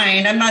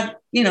fine. I'm not,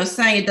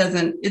 saying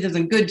it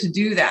isn't good to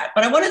do that,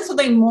 but I wanted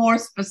something more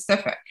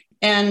specific.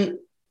 And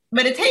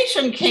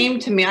meditation came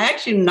to me.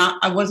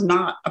 I was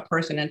not a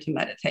person into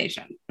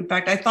meditation. In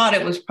fact, I thought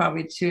it was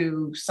probably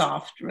too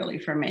soft really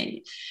for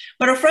me.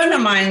 But a friend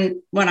of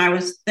mine, when I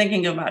was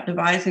thinking about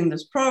devising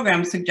this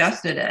program,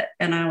 suggested it.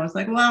 And I was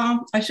like,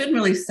 well, I shouldn't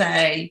really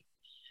say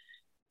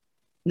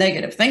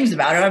negative things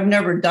about it. I've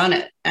never done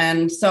it.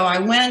 And so I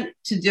went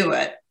to do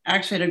it.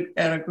 actually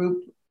at a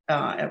group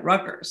at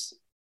Rutgers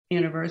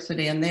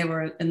University, and they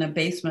were in the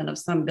basement of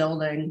some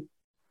building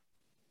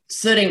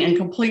sitting in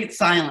complete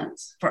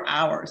silence for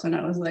hours. And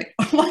I was like,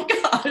 oh my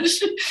gosh,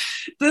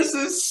 this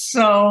is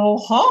so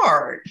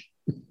hard.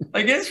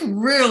 Like, it's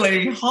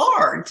really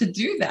hard to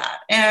do that.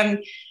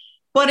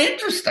 But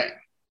interesting,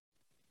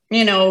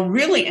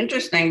 really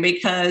interesting,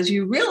 because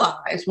you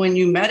realize when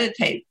you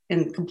meditate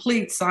in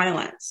complete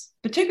silence,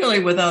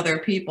 particularly with other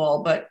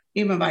people, but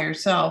even by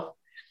yourself,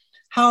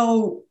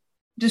 how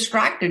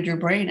distracted your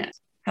brain is,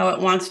 how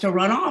it wants to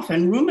run off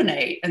and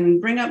ruminate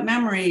and bring up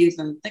memories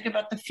and think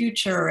about the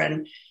future,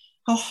 and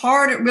how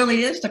hard it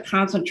really is to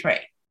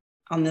concentrate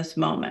on this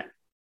moment.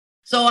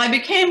 So I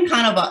became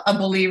kind of a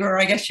believer,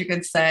 I guess you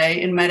could say,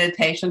 in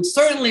meditation.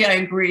 Certainly, I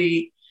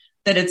agree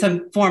that it's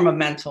a form of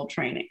mental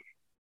training.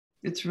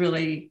 It's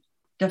really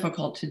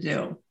difficult to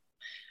do.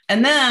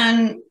 And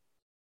then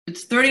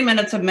it's 30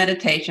 minutes of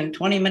meditation,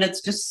 20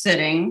 minutes just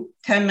sitting,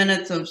 10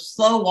 minutes of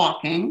slow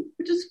walking,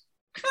 which is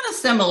kind of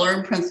similar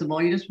in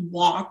principle. You just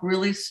walk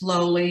really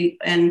slowly.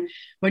 And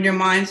when your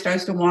mind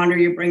starts to wander,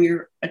 you bring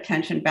your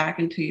attention back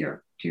into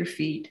your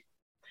feet.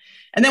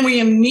 And then we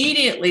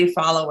immediately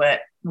follow it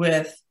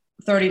with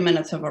 30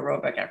 minutes of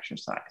aerobic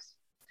exercise,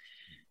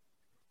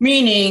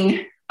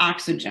 meaning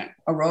oxygen.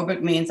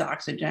 Aerobic means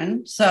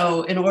oxygen.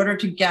 So in order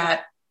to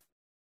get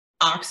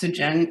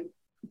oxygen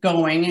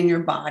going in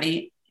your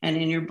body and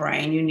in your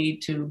brain, you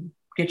need to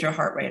get your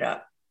heart rate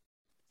up.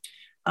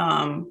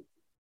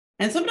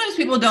 And sometimes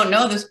people don't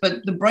know this,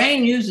 but the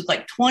brain uses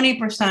like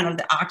 20% of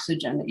the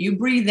oxygen that you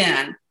breathe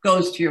in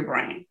goes to your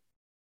brain,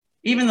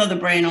 even though the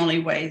brain only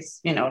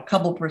weighs, a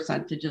couple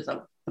percentages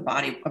of the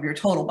body, of your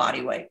total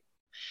body weight.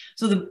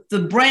 So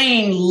the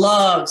brain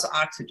loves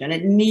oxygen.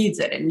 It needs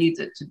it. It needs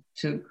it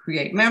to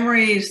create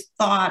memories,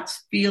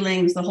 thoughts,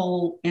 feelings, the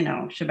whole,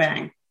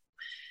 shebang.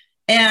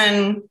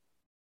 And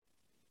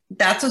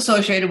that's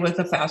associated with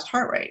a fast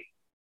heart rate.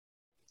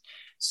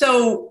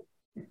 So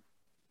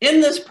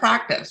in this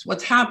practice,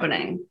 what's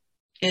happening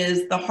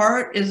is the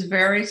heart is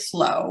very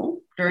slow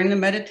during the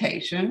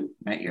meditation,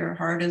 right? Your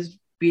heart is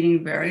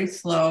beating very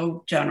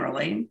slow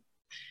generally.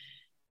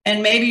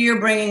 And maybe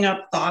you're bringing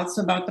up thoughts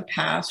about the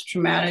past,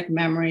 traumatic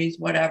memories,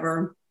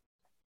 whatever,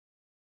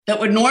 that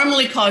would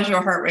normally cause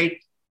your heart rate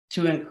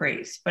to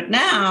increase. But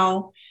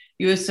now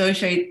you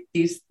associate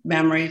these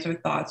memories or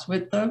thoughts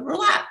with the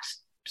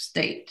relaxed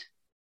state.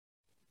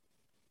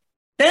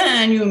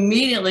 Then you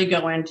immediately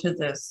go into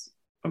this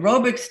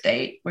aerobic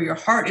state where your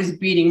heart is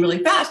beating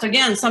really fast.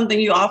 Again, something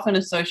you often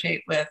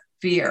associate with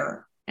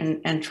fear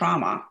and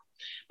trauma.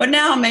 But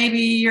now maybe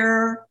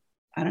you're,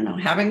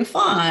 having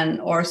fun,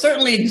 or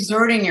certainly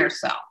exerting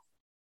yourself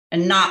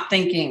and not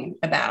thinking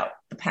about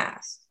the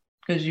past,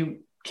 because you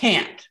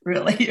can't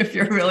really if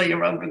you're really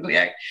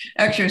aerobically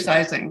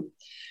exercising.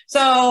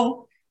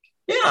 So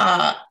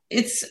yeah,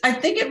 I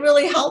think it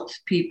really helps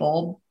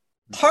people,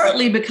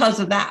 partly because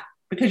of that,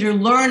 because you're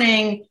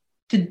learning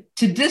to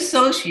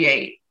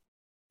dissociate,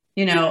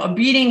 a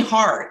beating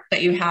heart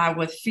that you have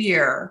with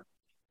fear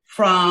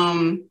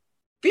from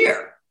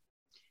fear.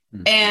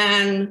 Mm-hmm.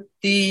 And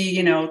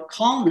the,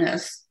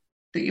 calmness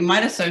that you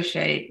might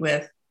associate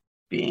with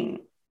being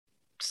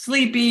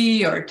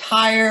sleepy or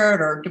tired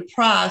or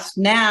depressed,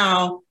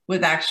 now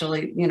with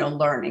actually,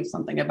 learning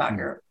something about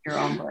your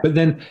own brain. But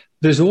then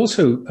there's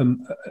also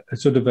a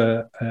sort of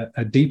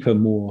a deeper,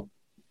 more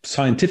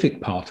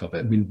scientific part of it.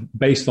 I mean,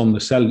 based on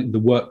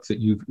the work that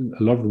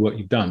a lot of the work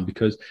you've done,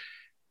 because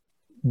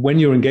when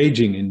you're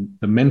engaging in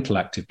the mental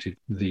activity,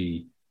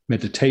 the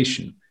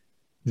meditation,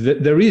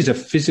 there is a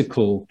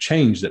physical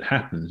change that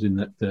happens in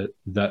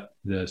that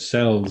the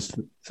cells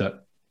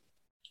that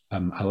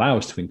allow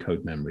us to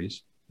encode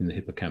memories in the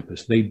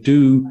hippocampus, they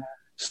do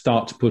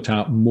start to put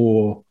out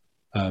more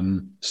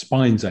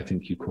spines, I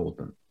think you called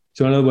them.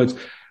 So in other words,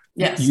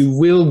 yes, you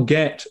will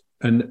get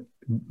an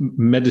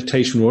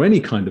meditation or any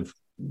kind of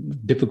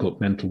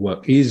difficult mental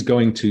work is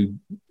going to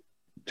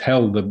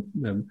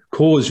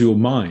cause your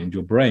mind,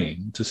 your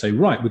brain, to say,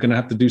 right, we're going to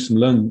have to do some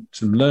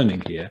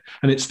learning here.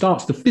 And it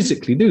starts to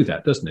physically do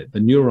that, doesn't it? The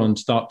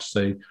neurons start to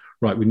say,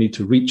 right, we need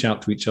to reach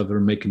out to each other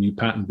and make a new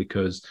pattern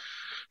because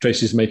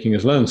Tracey's making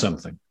us learn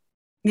something.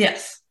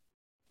 Yes.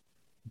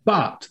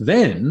 But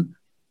then,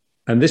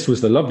 and this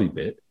was the lovely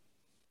bit,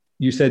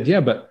 you said,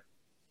 yeah, but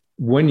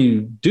when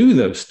you do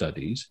those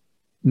studies,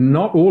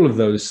 not all of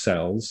those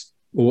cells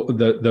or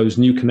those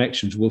new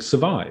connections will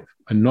survive.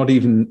 And not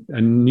even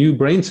new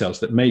brain cells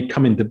that may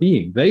come into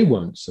being, they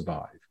won't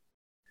survive.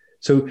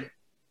 So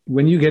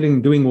when you're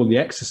doing all the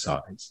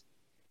exercise,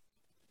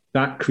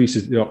 that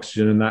increases the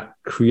oxygen and that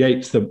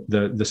creates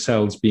the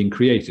cells being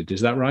created.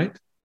 Is that right?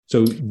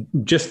 So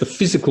just the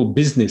physical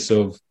business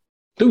of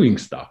doing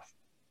stuff.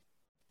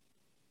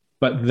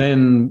 But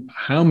then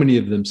how many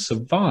of them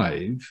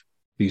survive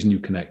these new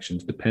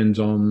connections depends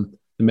on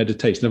the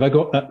meditation. Have I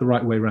got that the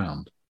right way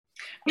around?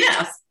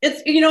 Yes,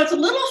 it's a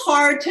little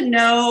hard to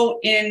know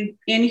in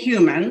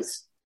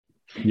humans.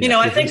 Yeah,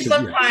 I think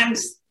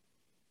sometimes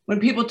when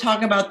people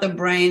talk about the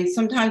brain,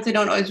 sometimes they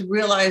don't always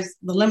realize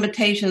the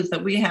limitations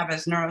that we have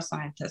as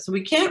neuroscientists. So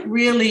we can't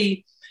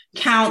really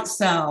count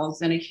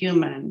cells in a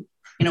human,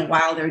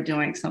 while they're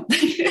doing something.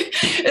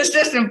 It's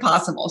just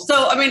impossible.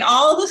 So,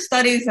 all the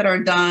studies that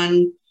are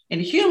done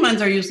in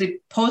humans are usually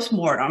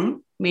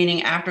post-mortem,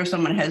 meaning after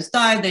someone has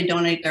died, they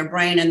donate their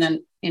brain, and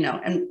then,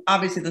 and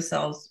obviously the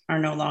cells are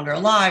no longer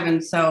alive.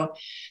 And so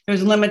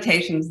there's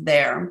limitations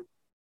there.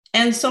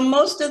 And so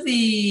most of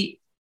these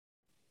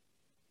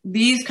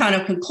kind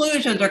of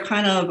conclusions are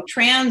kind of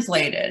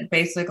translated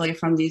basically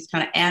from these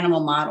kind of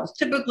animal models,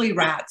 typically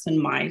rats and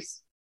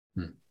mice.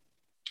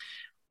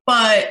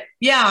 But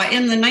yeah,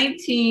 in the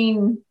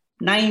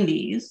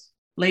 1990s,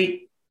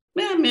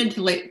 mid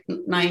to late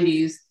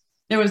 90s,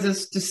 there was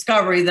this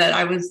discovery that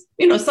I was,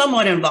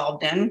 somewhat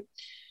involved in.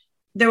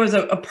 There was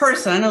a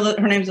person,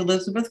 her name's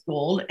Elizabeth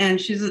Gould, and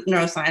she's a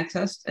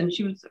neuroscientist, and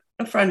she was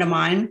a friend of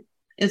mine,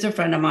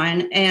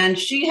 and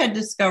she had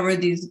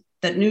discovered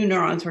that new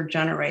neurons were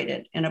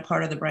generated in a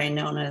part of the brain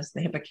known as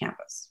the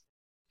hippocampus.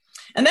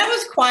 And that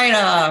was quite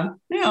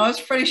it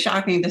was a pretty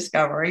shocking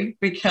discovery,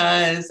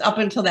 because up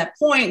until that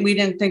point, we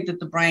didn't think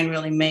that the brain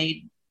really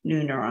made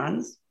new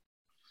neurons.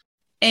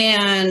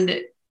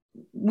 And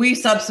we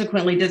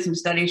subsequently did some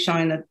studies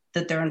showing that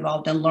they're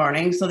involved in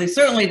learning. So they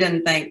certainly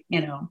didn't think,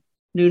 new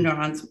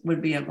neurons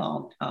would be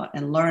involved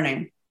in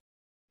learning.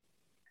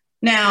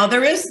 Now,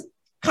 there is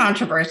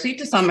controversy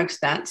to some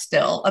extent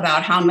still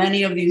about how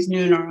many of these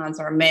new neurons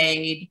are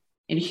made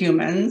in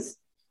humans.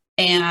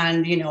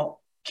 And,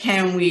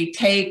 can we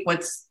take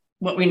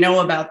what we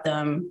know about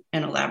them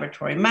in a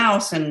laboratory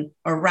mouse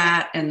or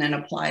rat and then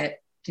apply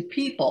it to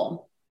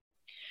people?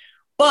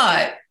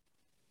 But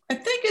I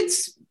think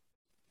it's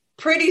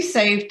pretty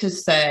safe to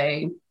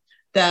say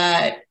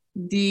that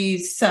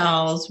these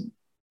cells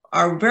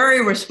are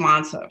very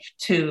responsive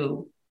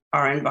to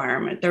our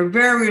environment. They're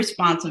very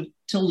responsive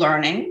to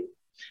learning,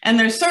 and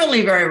they're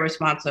certainly very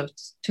responsive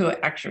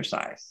to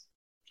exercise,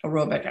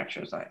 aerobic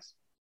exercise.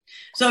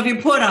 So if you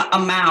put a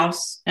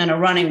mouse in a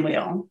running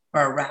wheel,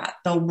 or a rat,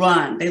 they'll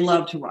run. They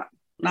love to run,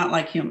 not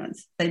like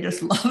humans. They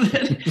just love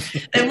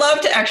it. They love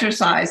to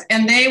exercise,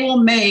 and they will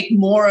make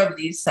more of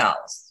these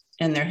cells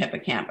in their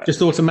hippocampus.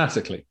 Just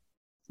automatically?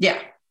 Yeah.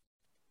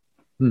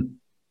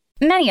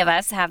 Many of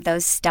us have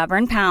those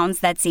stubborn pounds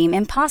that seem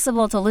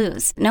impossible to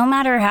lose, no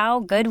matter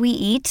how good we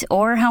eat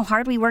or how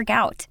hard we work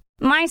out.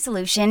 My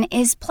solution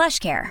is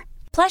PlushCare.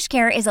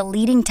 PlushCare is a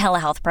leading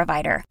telehealth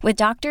provider with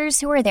doctors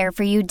who are there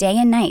for you day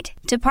and night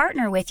to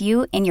partner with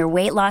you in your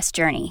weight loss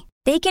journey.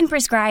 They can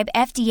prescribe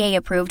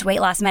FDA-approved weight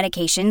loss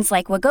medications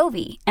like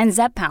Wegovy and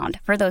Zepbound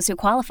for those who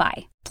qualify.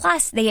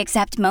 Plus, they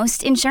accept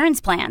most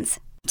insurance plans.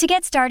 To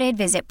get started,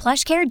 visit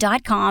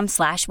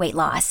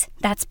plushcare.com/weightloss.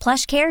 That's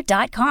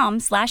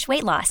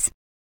plushcare.com/weightloss.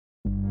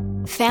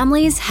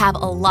 Families have a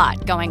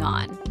lot going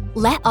on.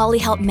 Let Ollie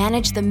help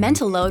manage the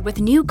mental load with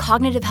new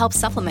cognitive help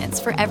supplements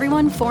for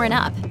everyone 4 and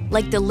up,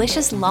 like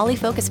delicious Lolly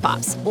Focus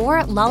Pops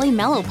or Lolly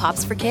Mellow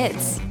Pops for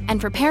kids.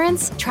 And for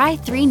parents, try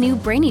 3 new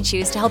Brainy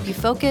Chews to help you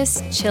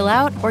focus, chill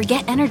out, or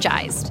get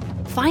energized.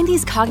 Find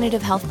these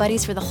cognitive health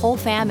buddies for the whole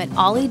fam at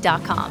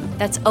ollie.com.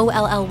 That's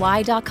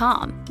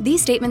OLLY.com.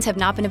 These statements have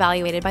not been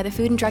evaluated by the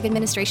Food and Drug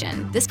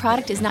Administration. This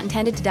product is not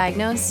intended to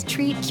diagnose,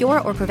 treat,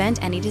 cure, or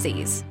prevent any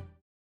disease.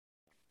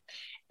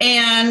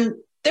 And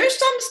there's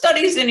some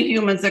studies in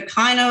humans that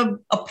kind of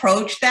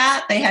approach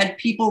that. They had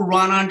people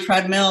run on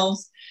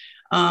treadmills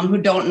who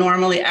don't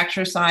normally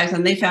exercise,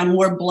 and they found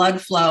more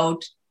blood flow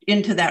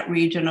into that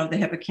region of the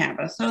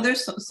hippocampus. So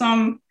there's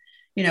some,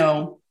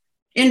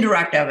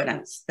 indirect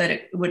evidence that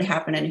it would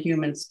happen in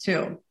humans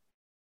too.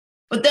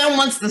 But then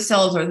once the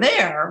cells are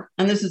there,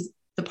 and this is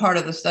the part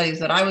of the studies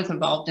that I was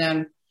involved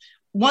in,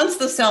 once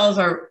the cells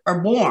are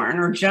born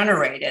or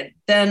generated,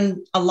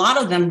 then a lot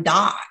of them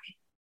die.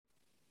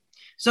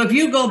 So if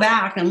you go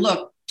back and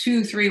look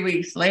 2-3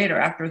 weeks later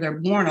after they're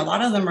born, a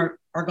lot of them are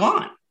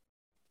gone.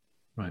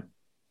 Right.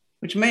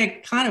 Which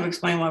may kind of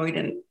explain why we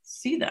didn't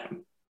see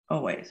them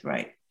always,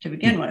 right, to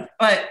begin with.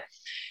 But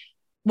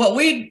what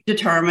we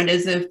determined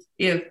is if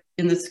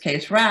in this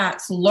case,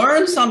 rats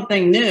learn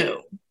something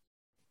new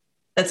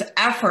that's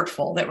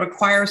effortful, that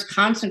requires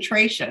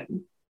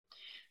concentration,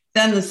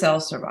 then the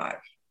cells survive.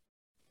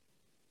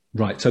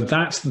 Right. So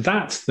that's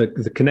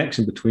the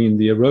connection between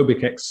the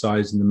aerobic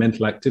exercise and the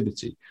mental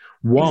activity.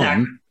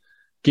 One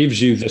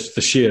gives you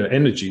the sheer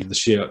energy, the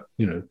sheer,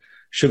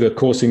 sugar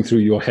coursing through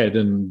your head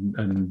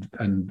and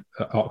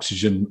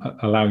oxygen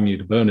allowing you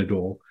to burn it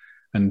all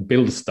and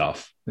build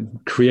stuff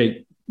and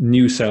create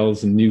new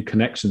cells and new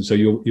connections. So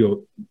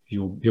your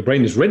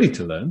brain is ready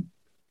to learn.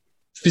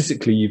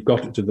 Physically, you've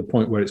got it to the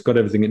point where it's got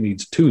everything it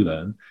needs to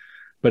learn.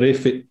 But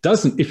if it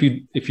doesn't,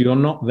 if you're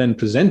not then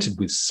presented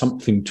with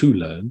something to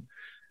learn,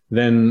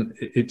 then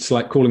it's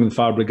like calling the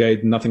fire brigade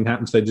and nothing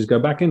happens. They just go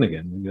back in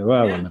again. And you go,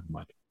 well, never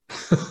mind.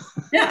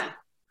 Yeah.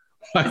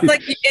 Right. It's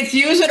like it's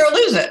use it or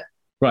lose it.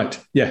 Right.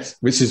 Yes.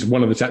 Which is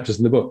one of the chapters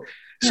in the book.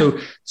 Yeah.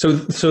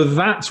 So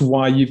that's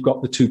why you've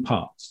got the two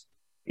parts.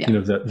 Yeah.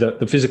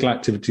 The physical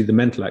activity, the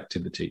mental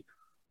activity,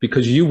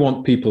 because you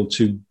want people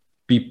to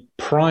be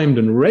primed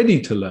and ready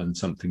to learn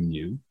something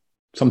new,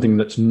 something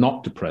that's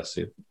not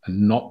depressive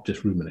and not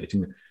just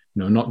ruminating,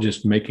 not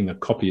just making a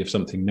copy of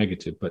something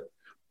negative,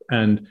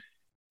 and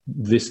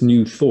this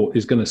new thought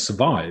is going to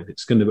survive.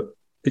 It's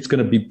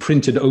going to be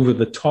printed over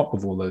the top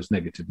of all those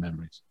negative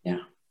memories. Yeah.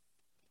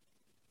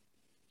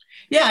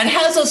 Yeah, it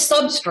has a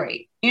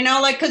substrate,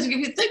 because if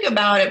you think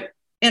about it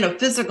in a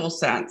physical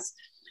sense,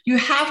 you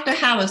have to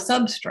have a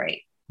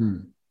substrate.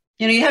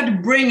 You have to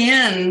bring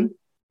in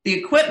the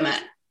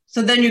equipment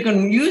so then you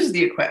can use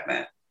the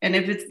equipment. And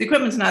if the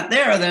equipment's not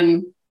there,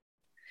 then,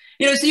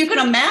 so you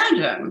can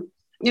imagine,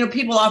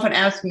 people often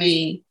ask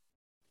me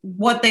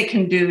what they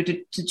can do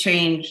to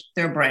change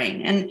their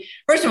brain. And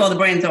first of all, the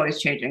brain's always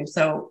changing.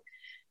 So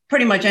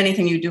pretty much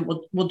anything you do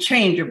will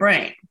change your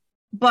brain.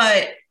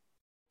 But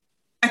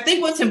I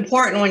think what's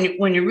important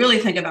when you really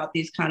think about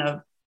these kind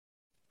of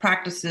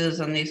practices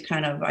and these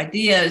kind of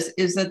ideas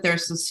is that they're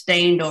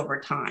sustained over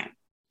time.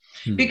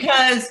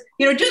 Because,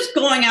 just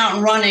going out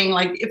and running,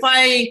 like if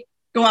I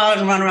go out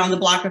and run around the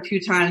block a few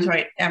times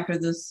right after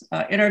this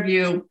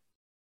interview,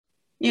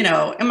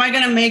 am I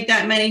going to make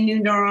that many new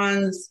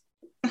neurons?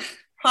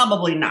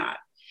 Probably not.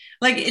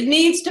 Like it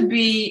needs to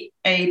be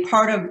a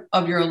part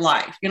of your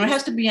life. It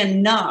has to be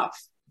enough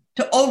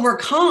to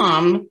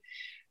overcome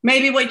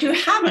maybe what you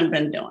haven't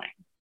been doing.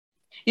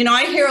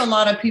 I hear a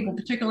lot of people,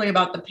 particularly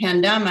about the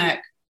pandemic,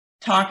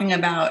 talking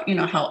about,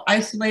 how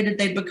isolated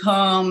they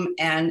become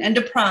and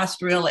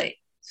depressed, really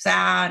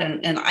sad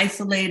and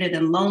isolated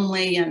and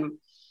lonely. And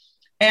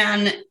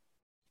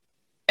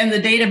the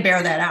data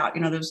bear that out.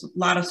 There's a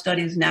lot of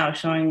studies now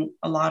showing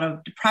a lot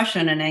of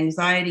depression and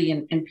anxiety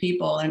in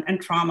people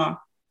and trauma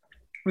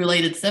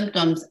related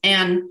symptoms.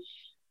 And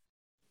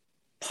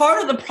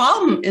part of the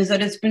problem is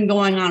that it's been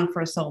going on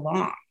for so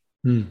long.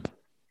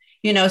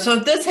 So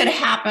if this had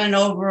happened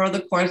over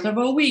the course of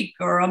a week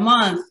or a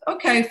month,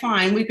 okay,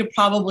 fine, we could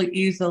probably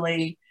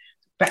easily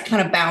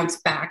kind of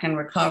bounce back and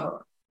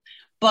recover.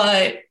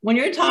 But when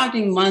you're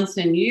talking months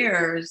and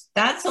years,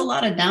 that's a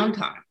lot of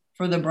downtime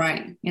for the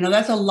brain.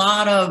 That's a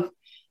lot of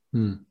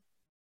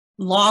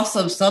loss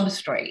of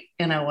substrate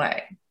in a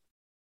way.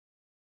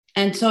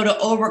 And so to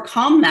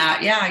overcome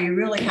that, you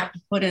really have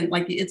to put in,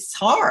 it's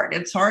hard.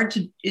 It's hard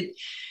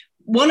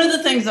one of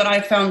the things that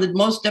I found the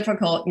most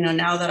difficult,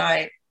 now that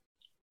I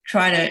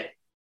try to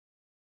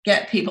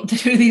get people to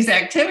do these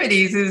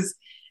activities is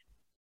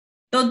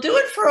they'll do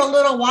it for a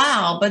little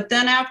while, but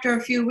then after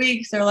a few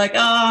weeks, they're like,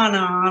 oh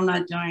no, I'm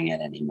not doing it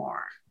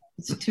anymore.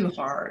 It's too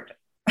hard.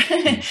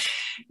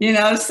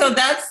 So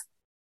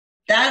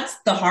that's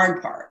the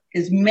hard part,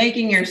 is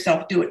making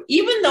yourself do it,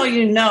 even though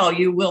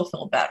you will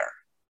feel better.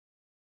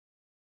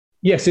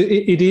 Yes,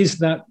 it is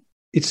that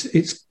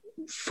it's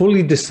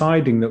fully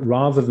deciding that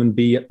rather than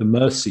be at the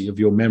mercy of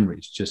your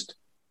memories, just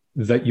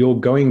that you're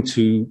going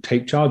to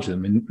take charge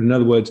of them. In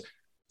other words,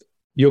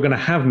 you're going to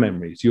have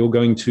memories, you're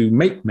going to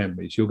make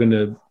memories, you're going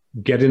to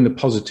get in the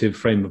positive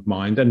frame of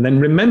mind and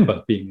then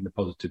remember being in a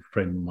positive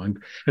frame of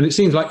mind. And it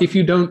seems like if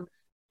you don't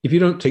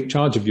take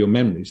charge of your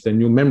memories, then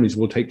your memories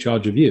will take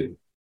charge of you.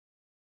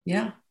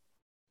 Yeah.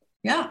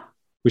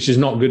 Which is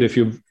not good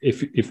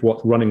if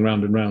what's running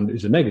round and round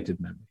is a negative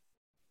memory.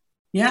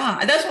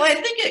 Yeah, that's why I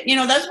think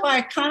that's why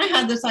I kind of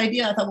had this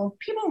idea. I thought, well,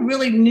 people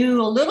really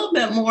knew a little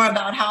bit more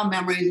about how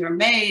memories are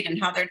made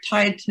and how they're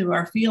tied to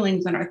our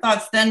feelings and our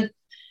thoughts, then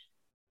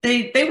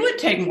they would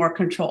take more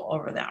control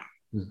over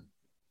them.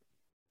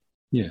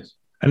 Yes.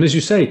 And as you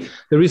say,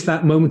 there is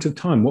that moment of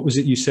time. What was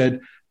it you said?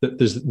 That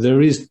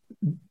there is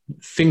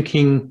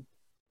thinking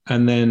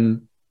and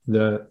then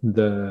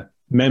the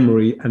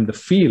memory and the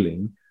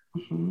feeling.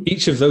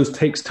 Each of those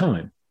takes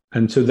time.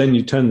 And so then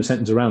you turn the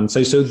sentence around and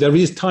say, so there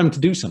is time to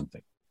do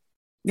something.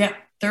 Yeah,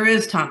 there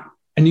is time.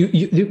 And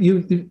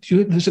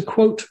there's a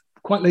quote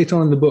quite later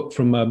on in the book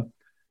from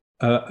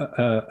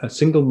a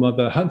single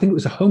mother. I think it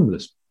was a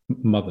homeless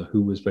mother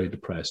who was very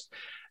depressed.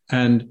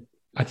 And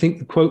I think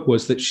the quote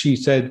was that she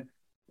said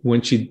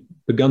when she'd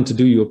begun to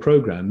do your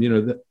program,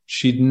 that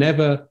she'd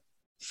never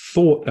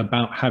thought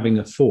about having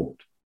a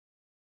thought.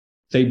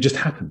 They just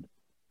happened.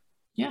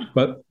 Yeah.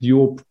 But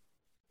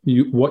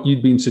what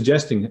you'd been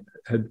suggesting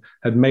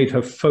had made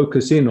her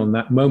focus in on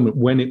that moment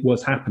when it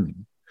was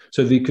happening,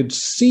 so that you could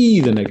see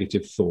the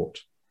negative thought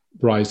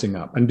rising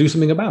up and do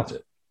something about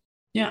it.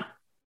 Yeah.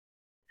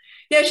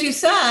 Yeah, she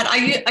said,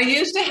 I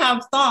used to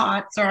have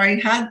thoughts, or I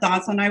had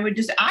thoughts, and I would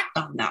just act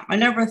on them. I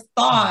never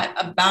thought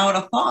about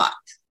a thought,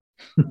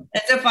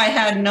 as if I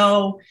had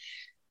no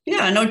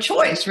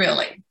choice,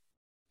 really.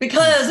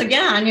 Because,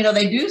 again,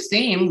 they do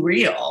seem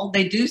real.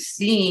 They do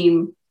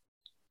seem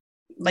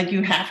like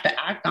you have to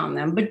act on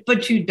them,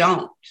 but you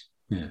don't.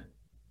 Yeah.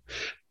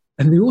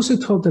 And they also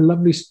told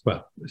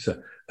it's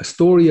a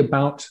story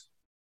about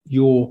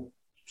your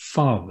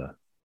father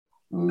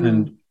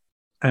and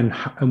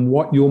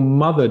what your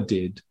mother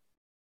did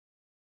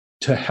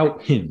to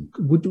help him.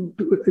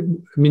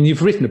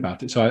 You've written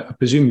about it, so I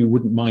presume you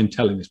wouldn't mind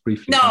telling us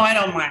briefly. No, I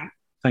don't mind.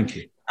 Thank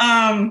you.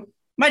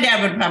 My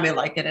dad would probably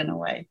like it in a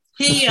way.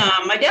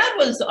 My dad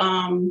was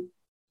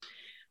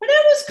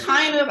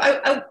kind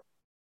of,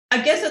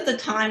 I guess at the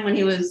time when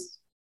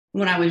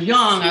I was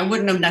young, I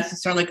wouldn't have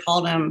necessarily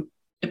called him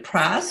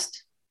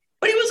depressed,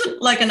 but he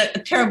wasn't like a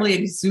terribly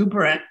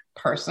exuberant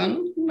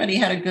person, but he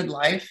had a good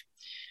life.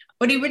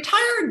 But he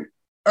retired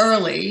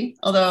early,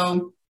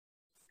 although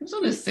he was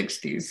in his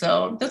 60s,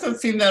 so it doesn't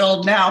seem that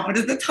old now, but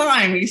at the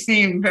time he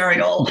seemed very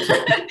old.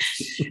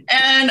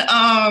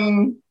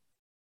 And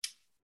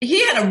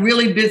he had a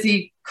really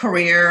busy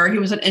career. He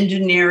was an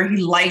engineer. He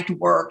liked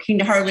work. He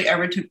hardly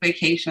ever took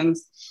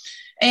vacations.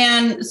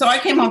 And so I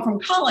came home from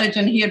college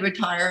and he had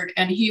retired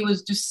and he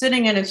was just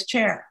sitting in his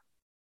chair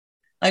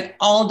like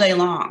all day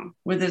long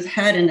with his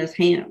head in his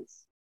hands.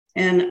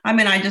 And I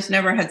mean, I just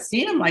never had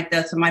seen him like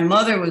this. And my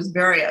mother was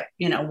very,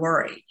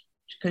 worried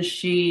because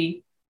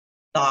she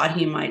thought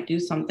he might do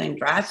something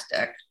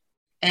drastic.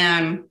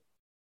 And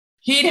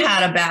he'd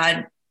had a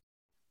bad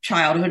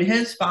childhood.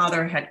 His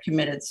father had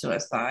committed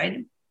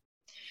suicide.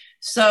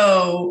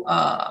 So,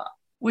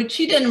 which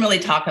he didn't really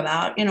talk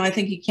about. I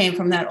think he came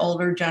from that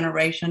older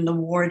generation, the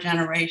war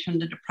generation,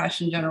 the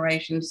depression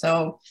generation.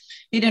 So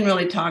he didn't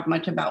really talk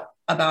much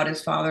about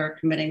his father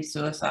committing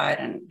suicide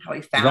and how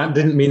he found that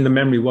didn't mean the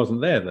memory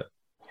wasn't there, though.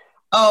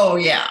 Oh,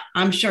 yeah.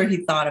 I'm sure he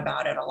thought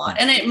about it a lot.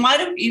 And it might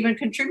have even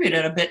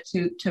contributed a bit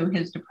to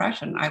his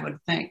depression, I would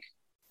think.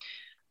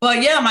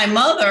 But yeah, my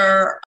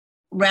mother,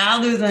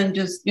 rather than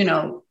just,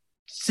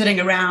 sitting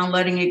around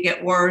letting it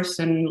get worse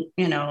and,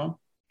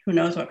 who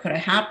knows what could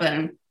have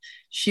happened,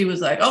 she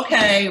was like,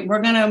 okay,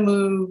 we're going to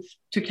move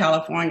to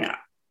California.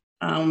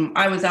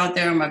 I was out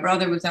there. My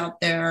brother was out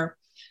there.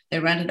 They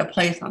rented a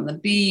place on the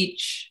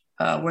beach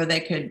where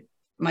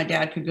my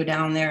dad could go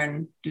down there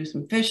and do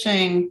some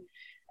fishing.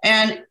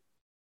 And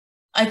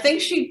I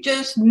think she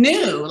just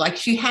knew, like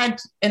she had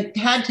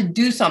to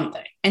do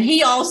something. And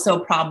he also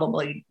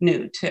probably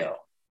knew too,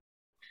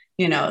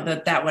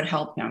 that would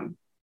help him.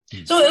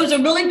 Mm-hmm. So it was a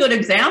really good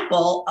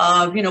example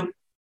of,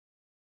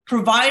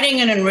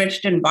 providing an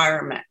enriched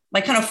environment,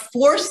 like kind of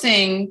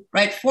forcing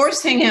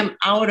him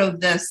out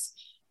of this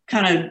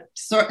kind of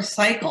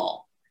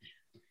cycle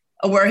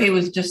where he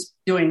was just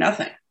doing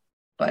nothing,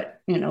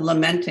 but,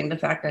 lamenting the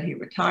fact that he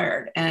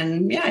retired.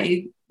 And yeah,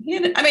 he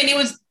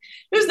was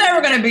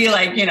never going to be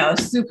like,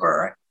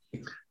 super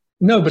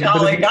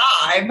jolly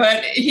guy,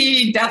 but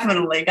he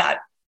definitely got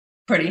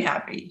pretty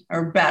happy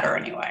or better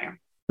anyway.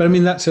 But I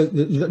mean, that's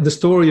the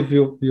story of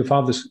your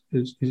father's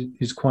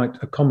is quite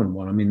a common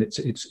one. I mean,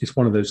 it's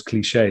one of those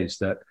cliches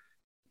that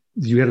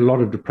you had a lot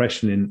of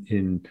depression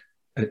in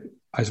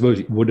I suppose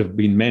it would have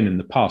been men in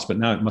the past, but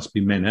now it must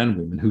be men and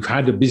women who've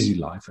had a busy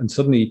life. And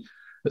suddenly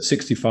at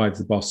 65,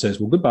 the boss says,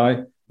 well,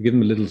 goodbye. You give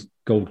them a little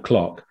gold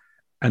clock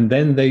and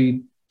then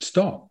they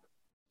stop.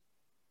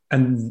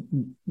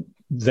 And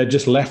they're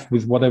just left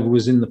with whatever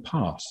was in the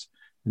past.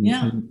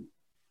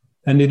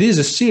 And it is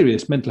a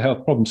serious mental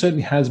health problem.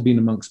 Certainly has been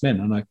amongst men,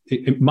 and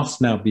it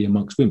must now be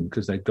amongst women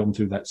because they've gone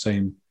through that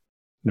same,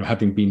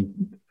 having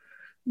been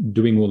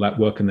doing all that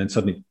work, and then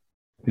suddenly,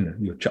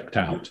 you're chucked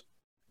out.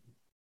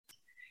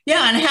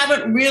 Yeah, and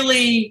haven't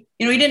really,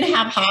 he didn't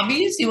have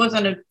hobbies. He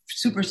wasn't a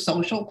super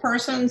social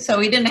person, so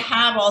he didn't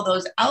have all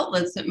those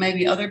outlets that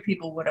maybe other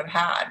people would have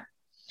had.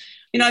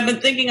 I've been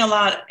thinking a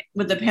lot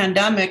with the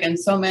pandemic and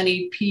so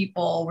many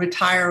people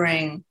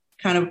retiring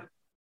kind of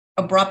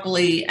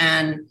abruptly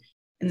and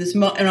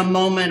in a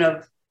moment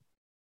of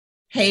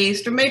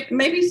haste, or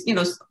maybe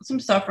some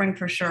suffering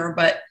for sure.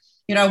 But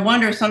I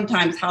wonder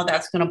sometimes how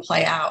that's going to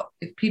play out,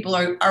 if people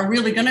are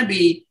really going to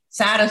be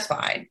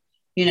satisfied,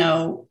 in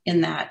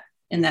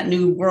that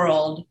new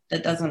world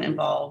that doesn't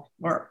involve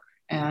work.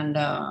 And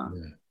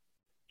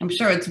I'm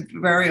sure it's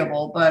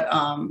variable, but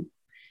I'm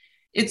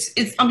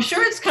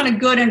sure it's kind of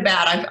good and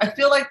bad. I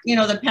feel like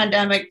the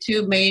pandemic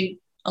too made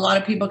a lot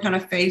of people kind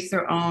of face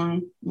their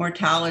own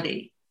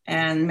mortality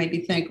and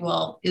maybe think,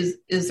 well, is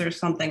there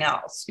something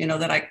else,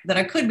 that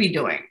I could be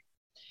doing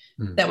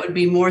that would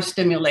be more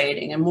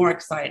stimulating and more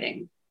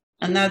exciting?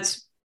 And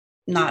that's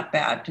not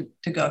bad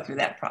to go through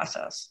that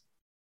process.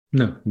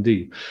 No,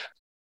 indeed.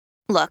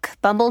 Look,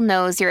 Bumble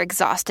knows you're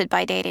exhausted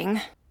by dating.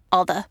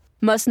 All the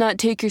must not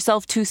take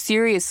yourself too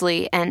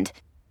seriously and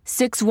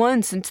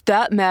 6'1" since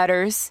that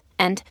matters.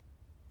 And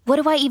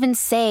what do I even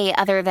say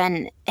other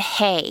than,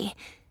 hey?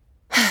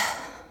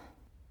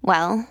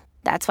 Well,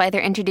 that's why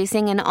they're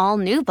introducing an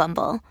all-new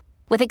Bumble,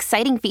 with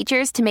exciting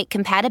features to make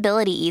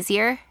compatibility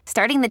easier,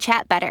 starting the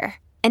chat better,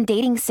 and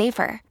dating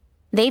safer.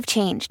 They've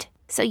changed,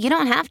 so you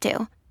don't have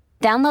to.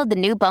 Download the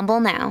new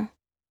Bumble now.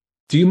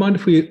 Do you mind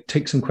if we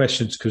take some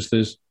questions? Because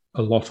there's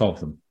a lot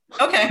of them.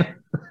 Okay.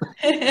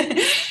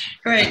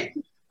 Great.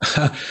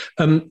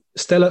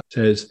 Stella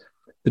says,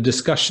 the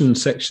discussion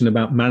section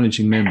about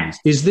managing memories.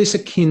 Is this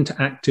akin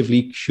to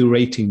actively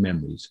curating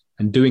memories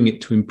and doing it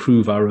to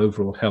improve our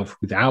overall health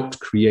without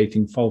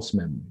creating false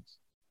memories?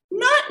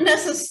 Not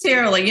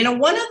necessarily.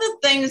 One of the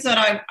things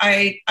that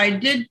I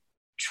did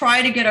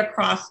try to get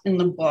across in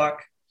the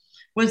book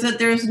was that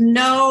there's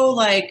no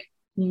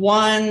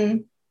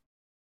one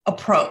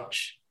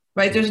approach,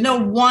 right? There's no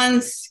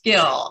one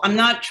skill. I'm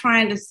not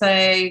trying to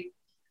say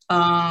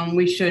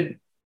we should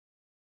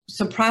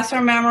suppress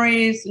our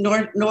memories,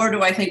 nor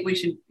do I think we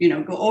should,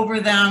 go over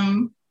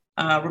them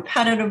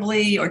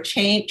repetitively or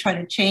try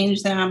to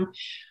change them,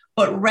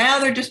 but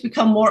rather just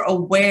become more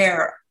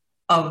aware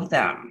of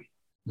them.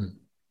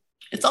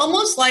 It's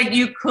almost like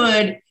you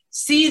could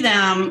see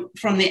them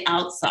from the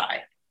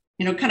outside,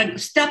 kind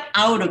of step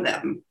out of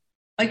them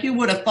like you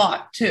would have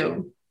thought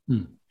too,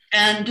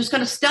 and just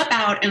kind of step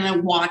out and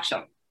then watch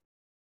them,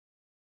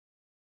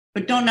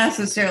 but don't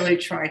necessarily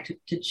try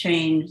to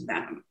change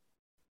them.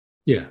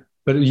 Yeah,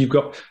 but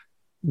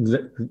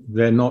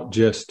they're not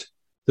just,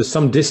 there's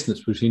some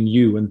distance between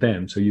you and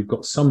them, so you've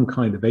got some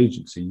kind of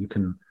agency.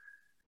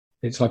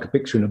 It's like a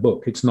picture in a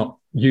book. It's not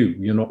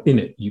you're not in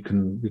it. You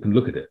can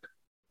look at it.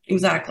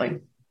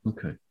 Exactly.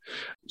 Okay.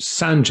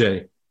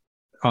 Sanjay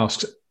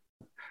asked,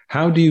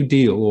 how do you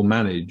deal or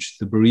manage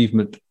the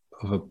bereavement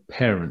of a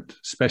parent,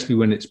 especially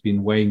when it's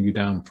been weighing you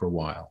down for a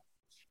while?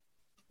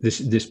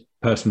 This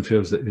person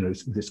feels that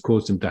this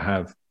caused him to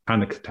have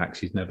panic attacks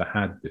he's never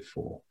had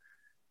before.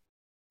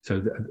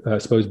 So I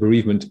suppose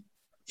bereavement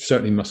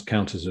certainly must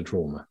count as a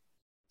trauma.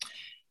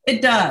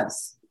 It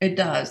does. It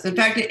does. In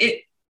fact,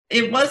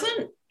 it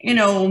wasn't,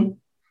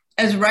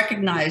 as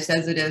recognized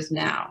as it is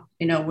now,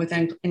 in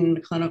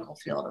the clinical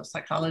field of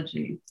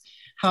psychology,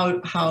 how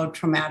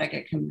traumatic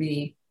it can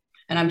be.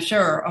 And I'm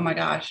sure, oh my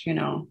gosh,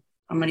 how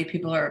many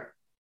people are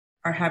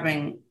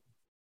having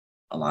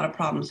a lot of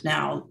problems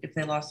now if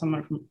they lost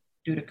someone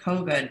due to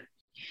COVID.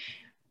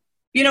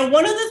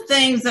 One of the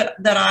things that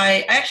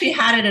I actually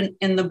had it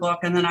in the book,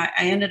 and then I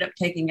ended up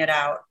taking it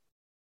out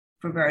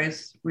for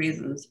various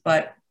reasons.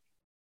 But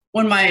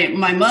when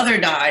my mother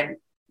died,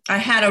 I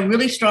had a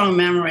really strong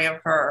memory of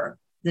her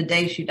the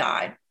day she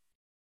died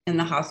in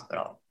the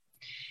hospital.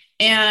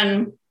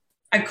 And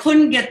I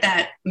couldn't get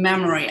that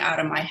memory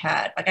out of my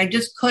head. Like I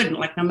just couldn't,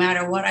 no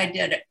matter what I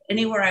did,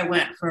 anywhere I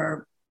went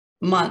for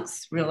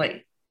months,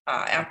 really,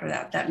 after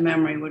that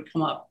memory would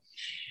come up.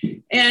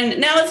 And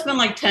now it's been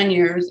 10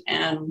 years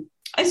and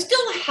I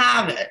still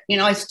have it.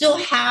 I still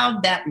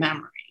have that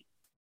memory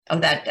of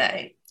that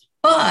day.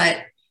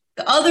 But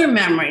the other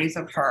memories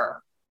of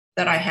her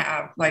that I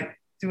have,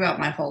 throughout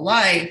my whole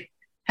life,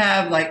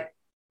 have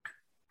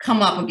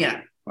come up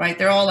again, right?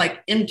 They're all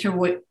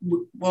interwoven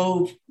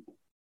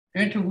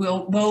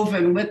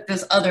with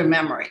this other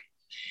memory.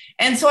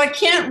 And so I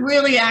can't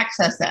really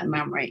access that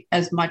memory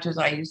as much as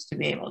I used to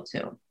be able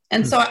to.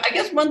 And so I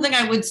guess one thing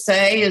I would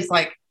say is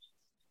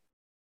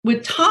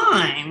with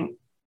time,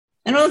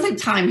 I don't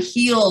think time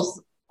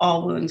heals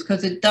all wounds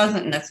because it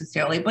doesn't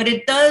necessarily, but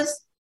it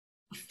does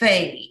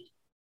fade.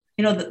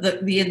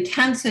 The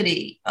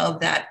intensity of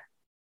that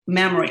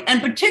memory,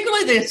 and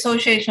particularly the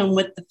association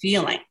with the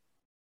feeling.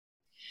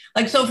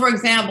 So for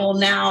example,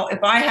 now if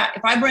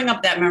I bring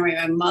up that memory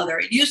of my mother,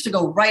 it used to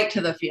go right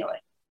to the feeling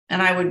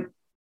and I would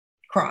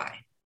cry.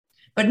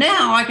 But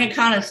now I can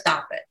kind of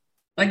stop it.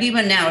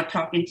 Even now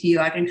talking to you,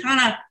 I can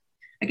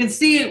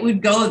see it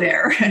would go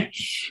there.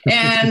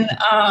 And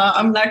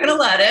I'm not going to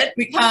let it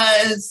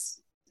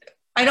because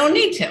I don't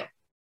need to.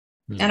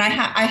 And I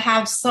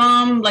have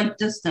some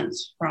some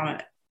from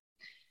it.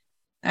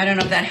 I don't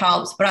know if that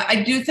helps, but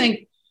I do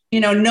think,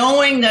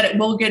 knowing that it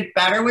will get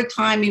better with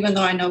time, even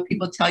though I know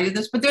people tell you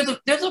this, but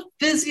there's a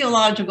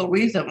physiological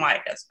reason why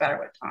it gets better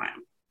with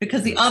time,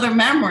 because the other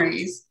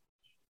memories,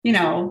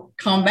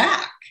 come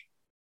back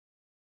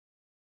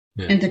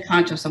into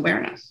conscious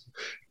awareness.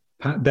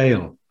 Pat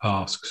Dale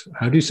asks,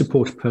 how do you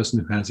support a person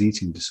who has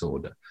eating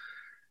disorder?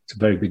 It's a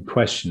very big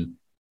question.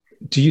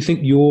 Do you think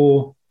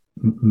your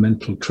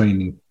mental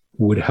training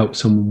would help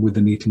someone with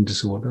an eating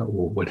disorder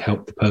or would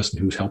help the person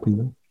who's helping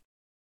them?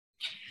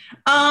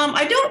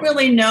 I don't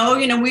really know.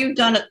 We've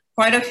done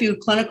quite a few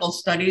clinical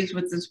studies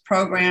with this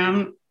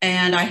program,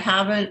 and I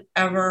haven't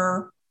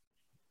ever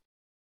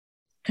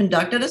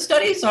conducted a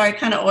study, so I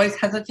kind of always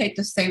hesitate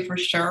to say for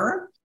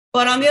sure.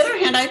 But on the other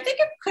hand, I think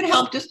it could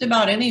help just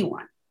about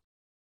anyone.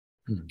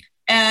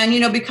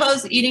 And,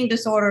 because eating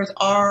disorders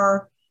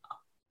are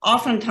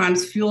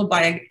oftentimes fueled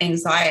by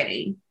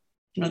anxiety,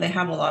 they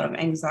have a lot of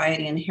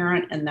anxiety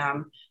inherent in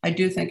them, I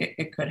do think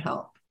it could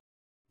help.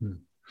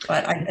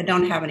 But I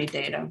don't have any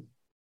data.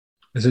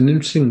 There's an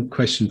interesting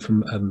question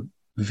from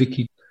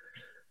Vicky,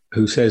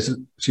 who says,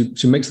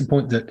 she makes the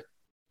point that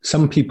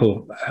some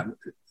people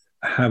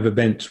have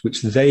events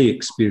which they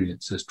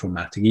experience as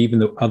traumatic, even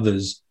though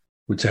others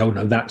would say, oh,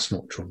 no, that's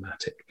not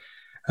traumatic.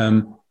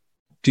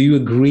 Do you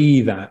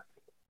agree that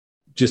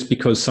just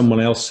because someone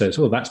else says,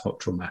 oh, that's not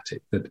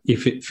traumatic, that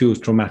if it feels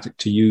traumatic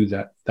to you,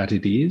 that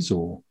it is?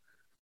 Or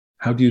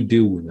how do you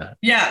deal with that?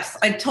 Yes,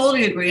 I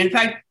totally agree. In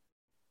fact,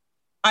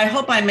 I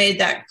hope I made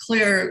that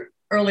clear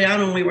early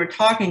on when we were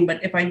talking,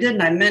 but if I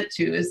didn't, I meant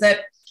to, is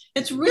that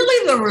it's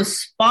really the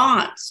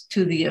response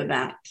to the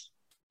event,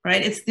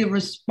 right? It's the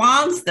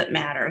response that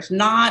matters,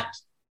 not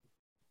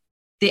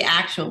the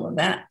actual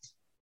event.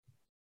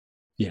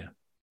 Yeah.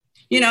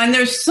 And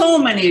there's so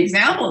many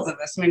examples of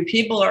this. I mean,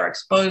 people are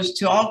exposed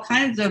to all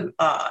kinds of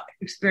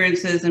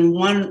experiences, and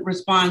one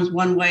responds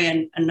one way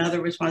and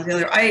another responds the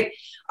other.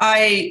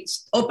 I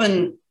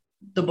open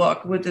the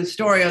book with the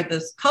story of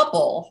this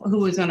couple who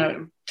was in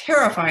a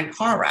terrifying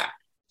car wreck.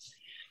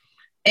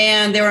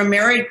 And they were a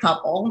married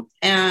couple,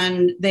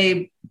 and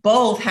they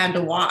both had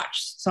to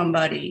watch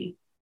somebody,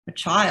 a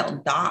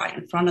child, die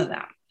in front of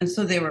them. And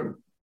so they were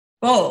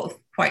both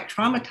quite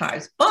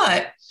traumatized,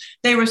 but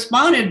they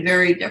responded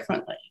very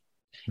differently.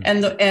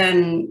 And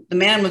the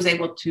man was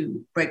able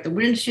to break the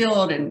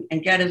windshield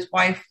and get his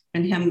wife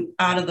and him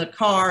out of the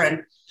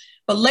car.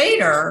 But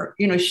later,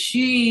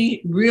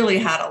 she really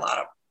had a lot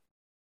of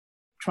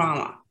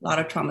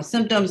trauma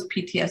symptoms,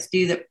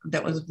 PTSD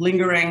that was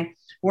lingering,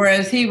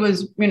 whereas he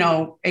was,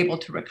 able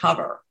to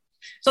recover.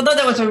 So I thought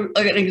that was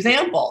an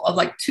example of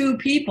like two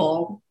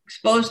people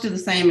exposed to the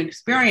same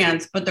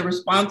experience, but the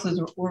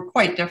responses were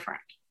quite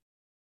different.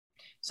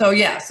 So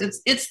yes,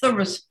 it's the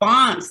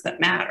response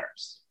that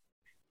matters.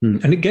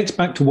 And it gets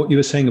back to what you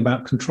were saying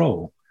about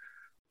control,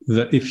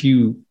 that if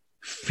you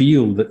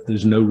feel that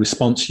there's no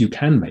response you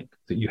can make,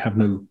 that you have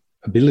no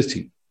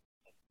ability,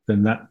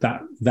 then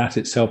that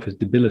itself is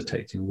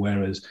debilitating.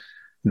 Whereas,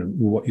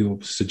 what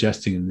you're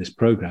suggesting in this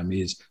program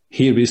is,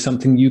 here is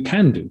something you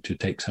can do to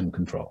take some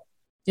control.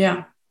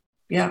 Yeah.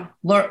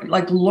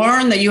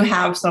 Learn that you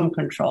have some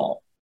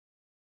control.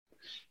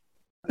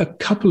 A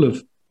couple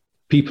of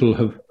people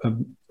have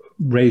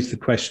raised the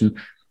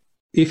question,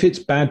 if it's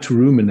bad to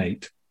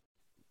ruminate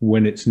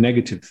when it's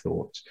negative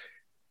thoughts,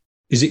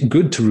 is it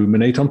good to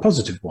ruminate on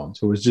positive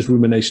ones, or is just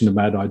rumination a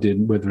bad idea,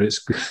 whether it's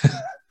good?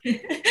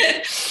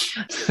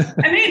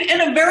 I mean,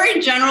 in a very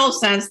general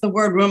sense, the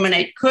word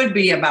ruminate could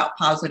be about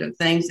positive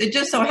things. It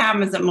just so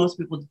happens that most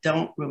people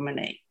don't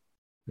ruminate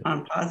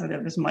on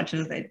positive as much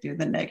as they do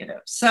the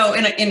negative. So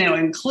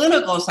in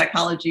clinical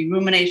psychology,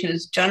 rumination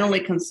is generally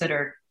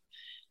considered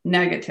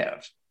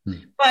negative.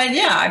 But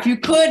yeah, if you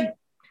could,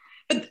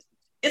 but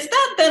it's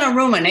not then a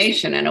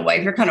rumination in a way,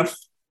 if you're kind of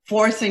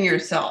forcing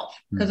yourself,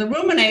 because a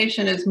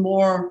rumination is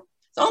more,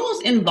 it's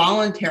almost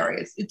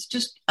involuntary. It's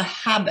just a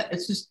habit.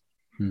 It's just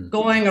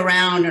going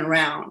around and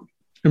around.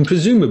 And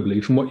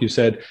presumably, from what you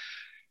said,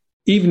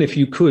 even if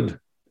you could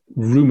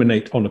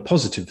ruminate on a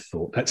positive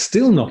thought, that's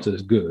still not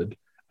as good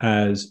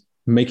as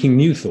making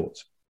new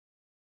thoughts.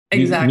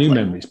 Exactly. New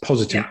memories,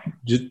 positive,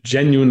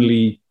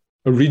 genuinely,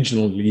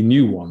 originally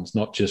new ones,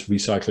 not just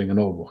recycling an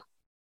old one.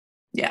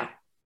 Yeah.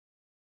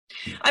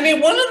 I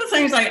mean, one of the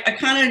things I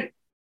kind of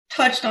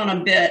touched on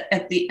a bit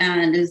at the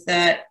end is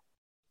that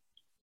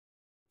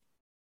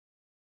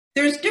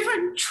there's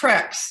different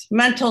tricks,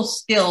 mental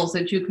skills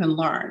that you can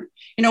learn.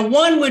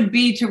 One would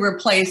be to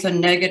replace a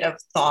negative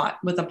thought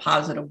with a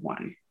positive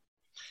one.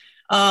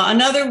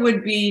 Another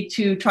would be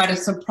to try to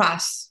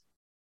suppress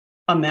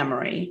a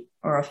memory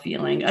or a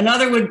feeling.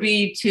 Another would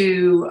be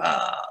to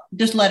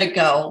just let it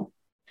go.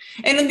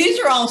 And these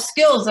are all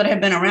skills that have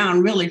been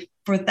around really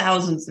for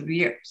thousands of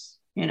years.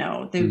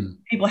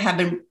 People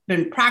have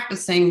been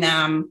practicing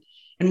them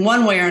in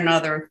one way or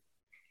another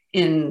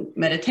in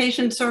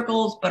meditation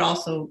circles, but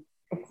also,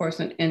 of course,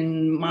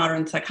 in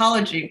modern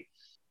psychology.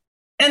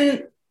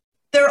 And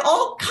they're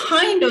all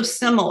kind of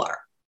similar.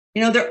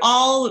 They're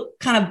all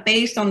kind of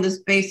based on this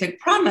basic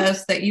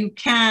premise that you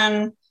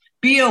can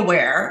be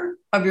aware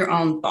of your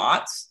own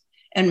thoughts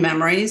and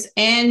memories,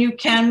 and you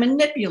can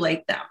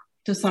manipulate them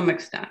to some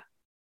extent.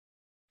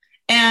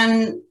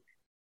 And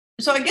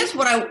so I guess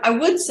what I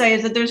would say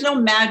is that there's no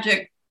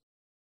magic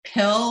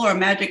pill or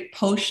magic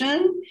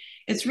potion.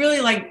 It's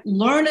really like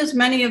learn as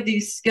many of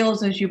these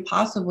skills as you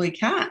possibly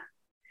can.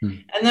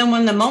 And then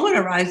when the moment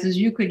arises,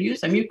 you could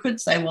use them. You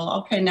could say, well,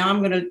 okay, now I'm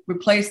going to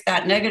replace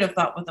that negative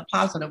thought with a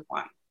positive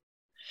one.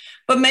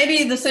 But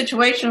maybe the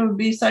situation would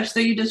be such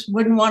that you just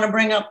wouldn't want to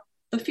bring up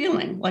the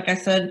feeling, like I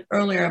said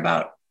earlier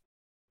about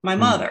my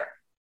mother.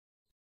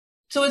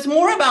 So it's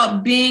more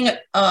about being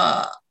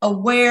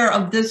aware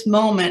of this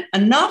moment,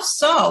 enough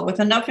so, with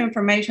enough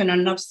information,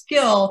 enough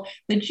skill,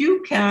 that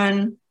you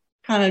can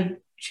kind of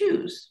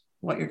choose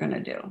what you're going to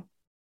do.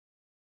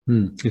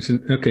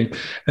 Okay.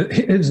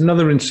 Here's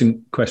another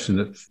interesting question,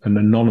 an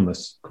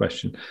anonymous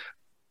question.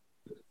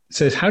 It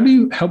says, how do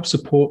you help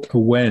support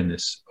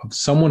awareness of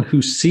someone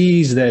who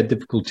sees their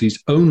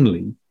difficulties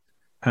only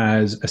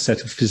as a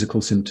set of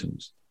physical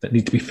symptoms that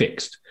need to be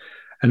fixed,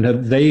 and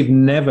they've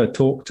never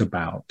talked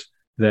about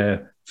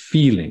their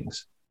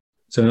feelings?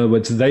 So in other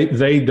words,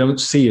 they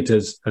don't see it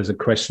as a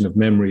question of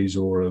memories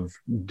or of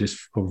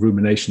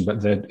rumination,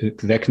 but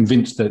they're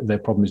convinced that their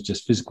problem is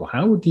just physical.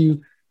 How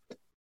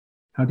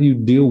do you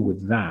deal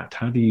with that?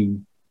 How do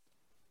you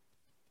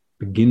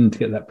begin to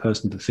get that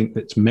person to think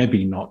that it's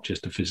maybe not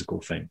just a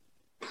physical thing?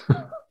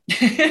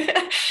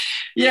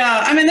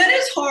 Yeah, I mean, that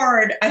is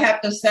hard, I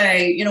have to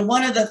say.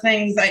 One of the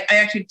things I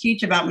actually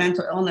teach about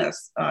mental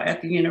illness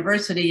at the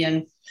university.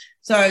 And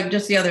so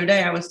just the other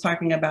day, I was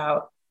talking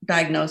about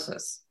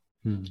diagnosis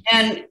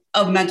and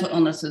of mental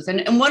illnesses.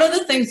 And one of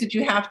the things that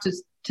you have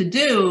to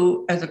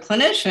do as a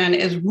clinician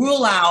is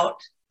rule out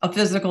a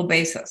physical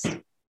basis.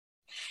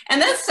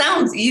 And that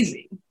sounds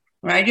easy,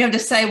 right? You have to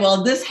say,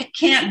 well, this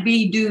can't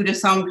be due to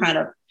some kind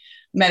of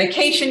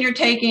medication you're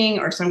taking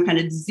or some kind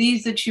of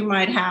disease that you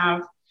might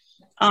have.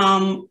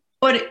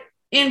 But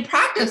in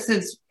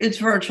practice, it's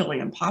virtually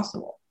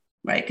impossible,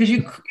 right? Because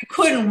you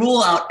couldn't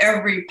rule out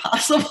every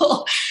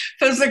possible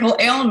physical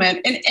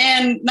ailment.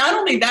 And not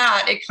only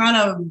that, it kind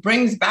of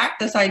brings back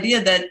this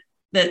idea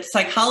that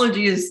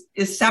psychology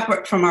is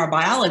separate from our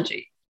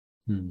biology,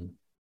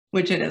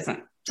 which it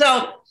isn't.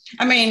 So,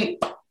 I mean,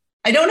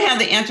 I don't have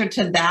the answer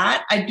to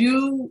that. I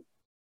do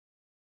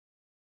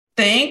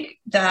think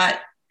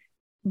that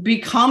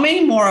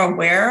becoming more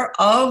aware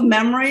of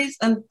memories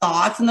and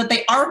thoughts, and that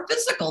they are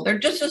physical. They're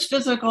just as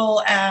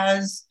physical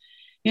as,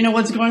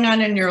 what's going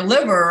on in your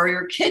liver or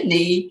your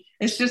kidney.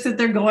 It's just that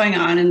they're going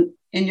on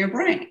in your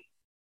brain.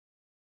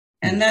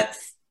 And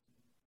that's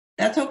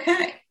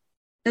okay.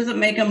 Doesn't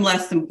make them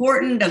less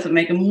important, doesn't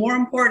make them more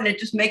important. It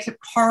just makes it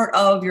part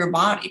of your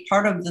body,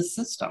 part of the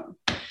system.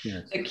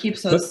 Yes. That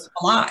keeps us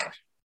alive.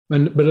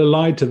 But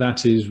allied to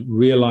that is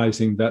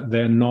realizing that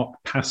they're not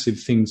passive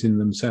things in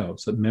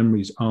themselves, that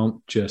memories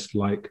aren't just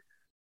like,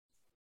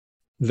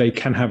 they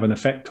can have an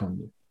effect on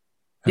you.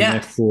 And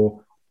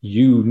therefore,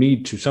 you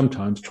need to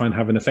sometimes try and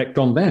have an effect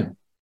on them.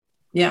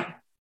 Yeah.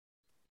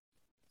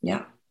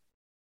 Yeah.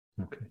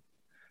 Okay.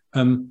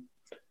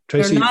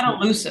 Tracey, they're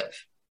not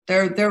elusive.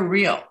 They're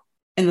real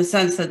in the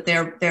sense that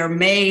they're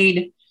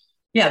made.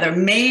 Yeah, they're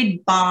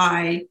made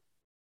by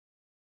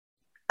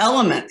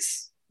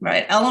elements.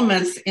 Right?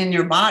 Elements in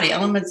your body,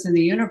 elements in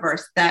the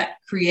universe that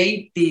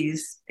create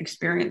these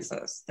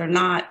experiences. They're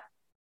not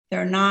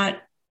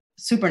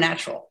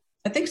supernatural.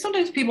 I think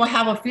sometimes people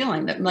have a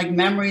feeling that like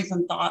memories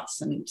and thoughts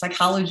and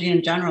psychology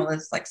in general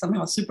is like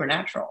somehow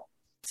supernatural.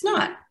 It's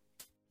not.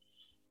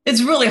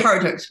 It's really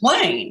hard to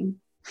explain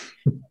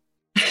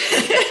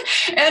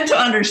and to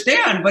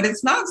understand, but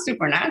it's not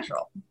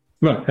supernatural.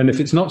 Right. And if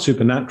it's not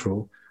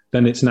supernatural,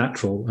 then it's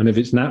natural. And if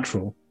it's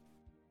natural,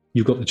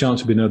 you've got the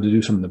chance of being able to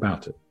do something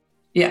about it.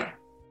 Yeah.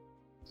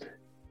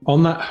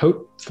 On that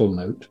hopeful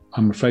note,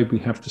 I'm afraid we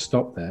have to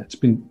stop there. It's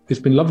been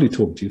lovely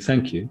talking to you.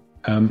 Thank you.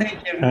 Thank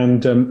you.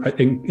 And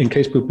in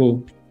case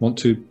people want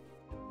to,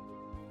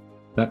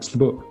 that's the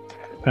book.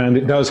 And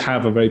it does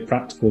have a very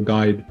practical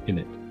guide in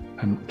it.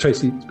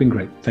 Tracey, it's been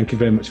great. Thank you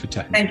very much for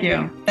chatting. Thank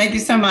you. Thank you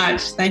so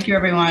much. Thank you,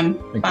 everyone.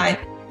 Bye.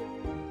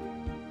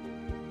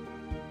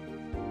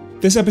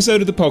 This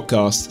episode of the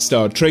podcast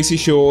starred Tracey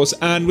Shores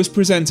and was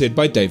presented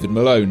by David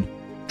Malone.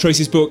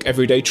 Tracey's book,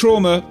 Everyday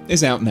Trauma,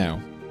 is out now.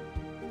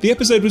 The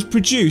episode was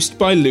produced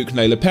by Luke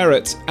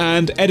Naylor-Perrott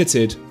and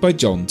edited by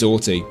John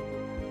Doughty.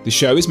 The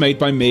show is made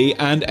by me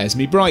and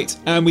Esme Bright,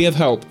 and we have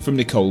help from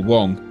Nicole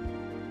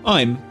Wong.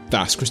 I'm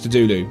Vas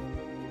Christodoulou.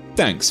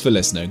 Thanks for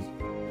listening.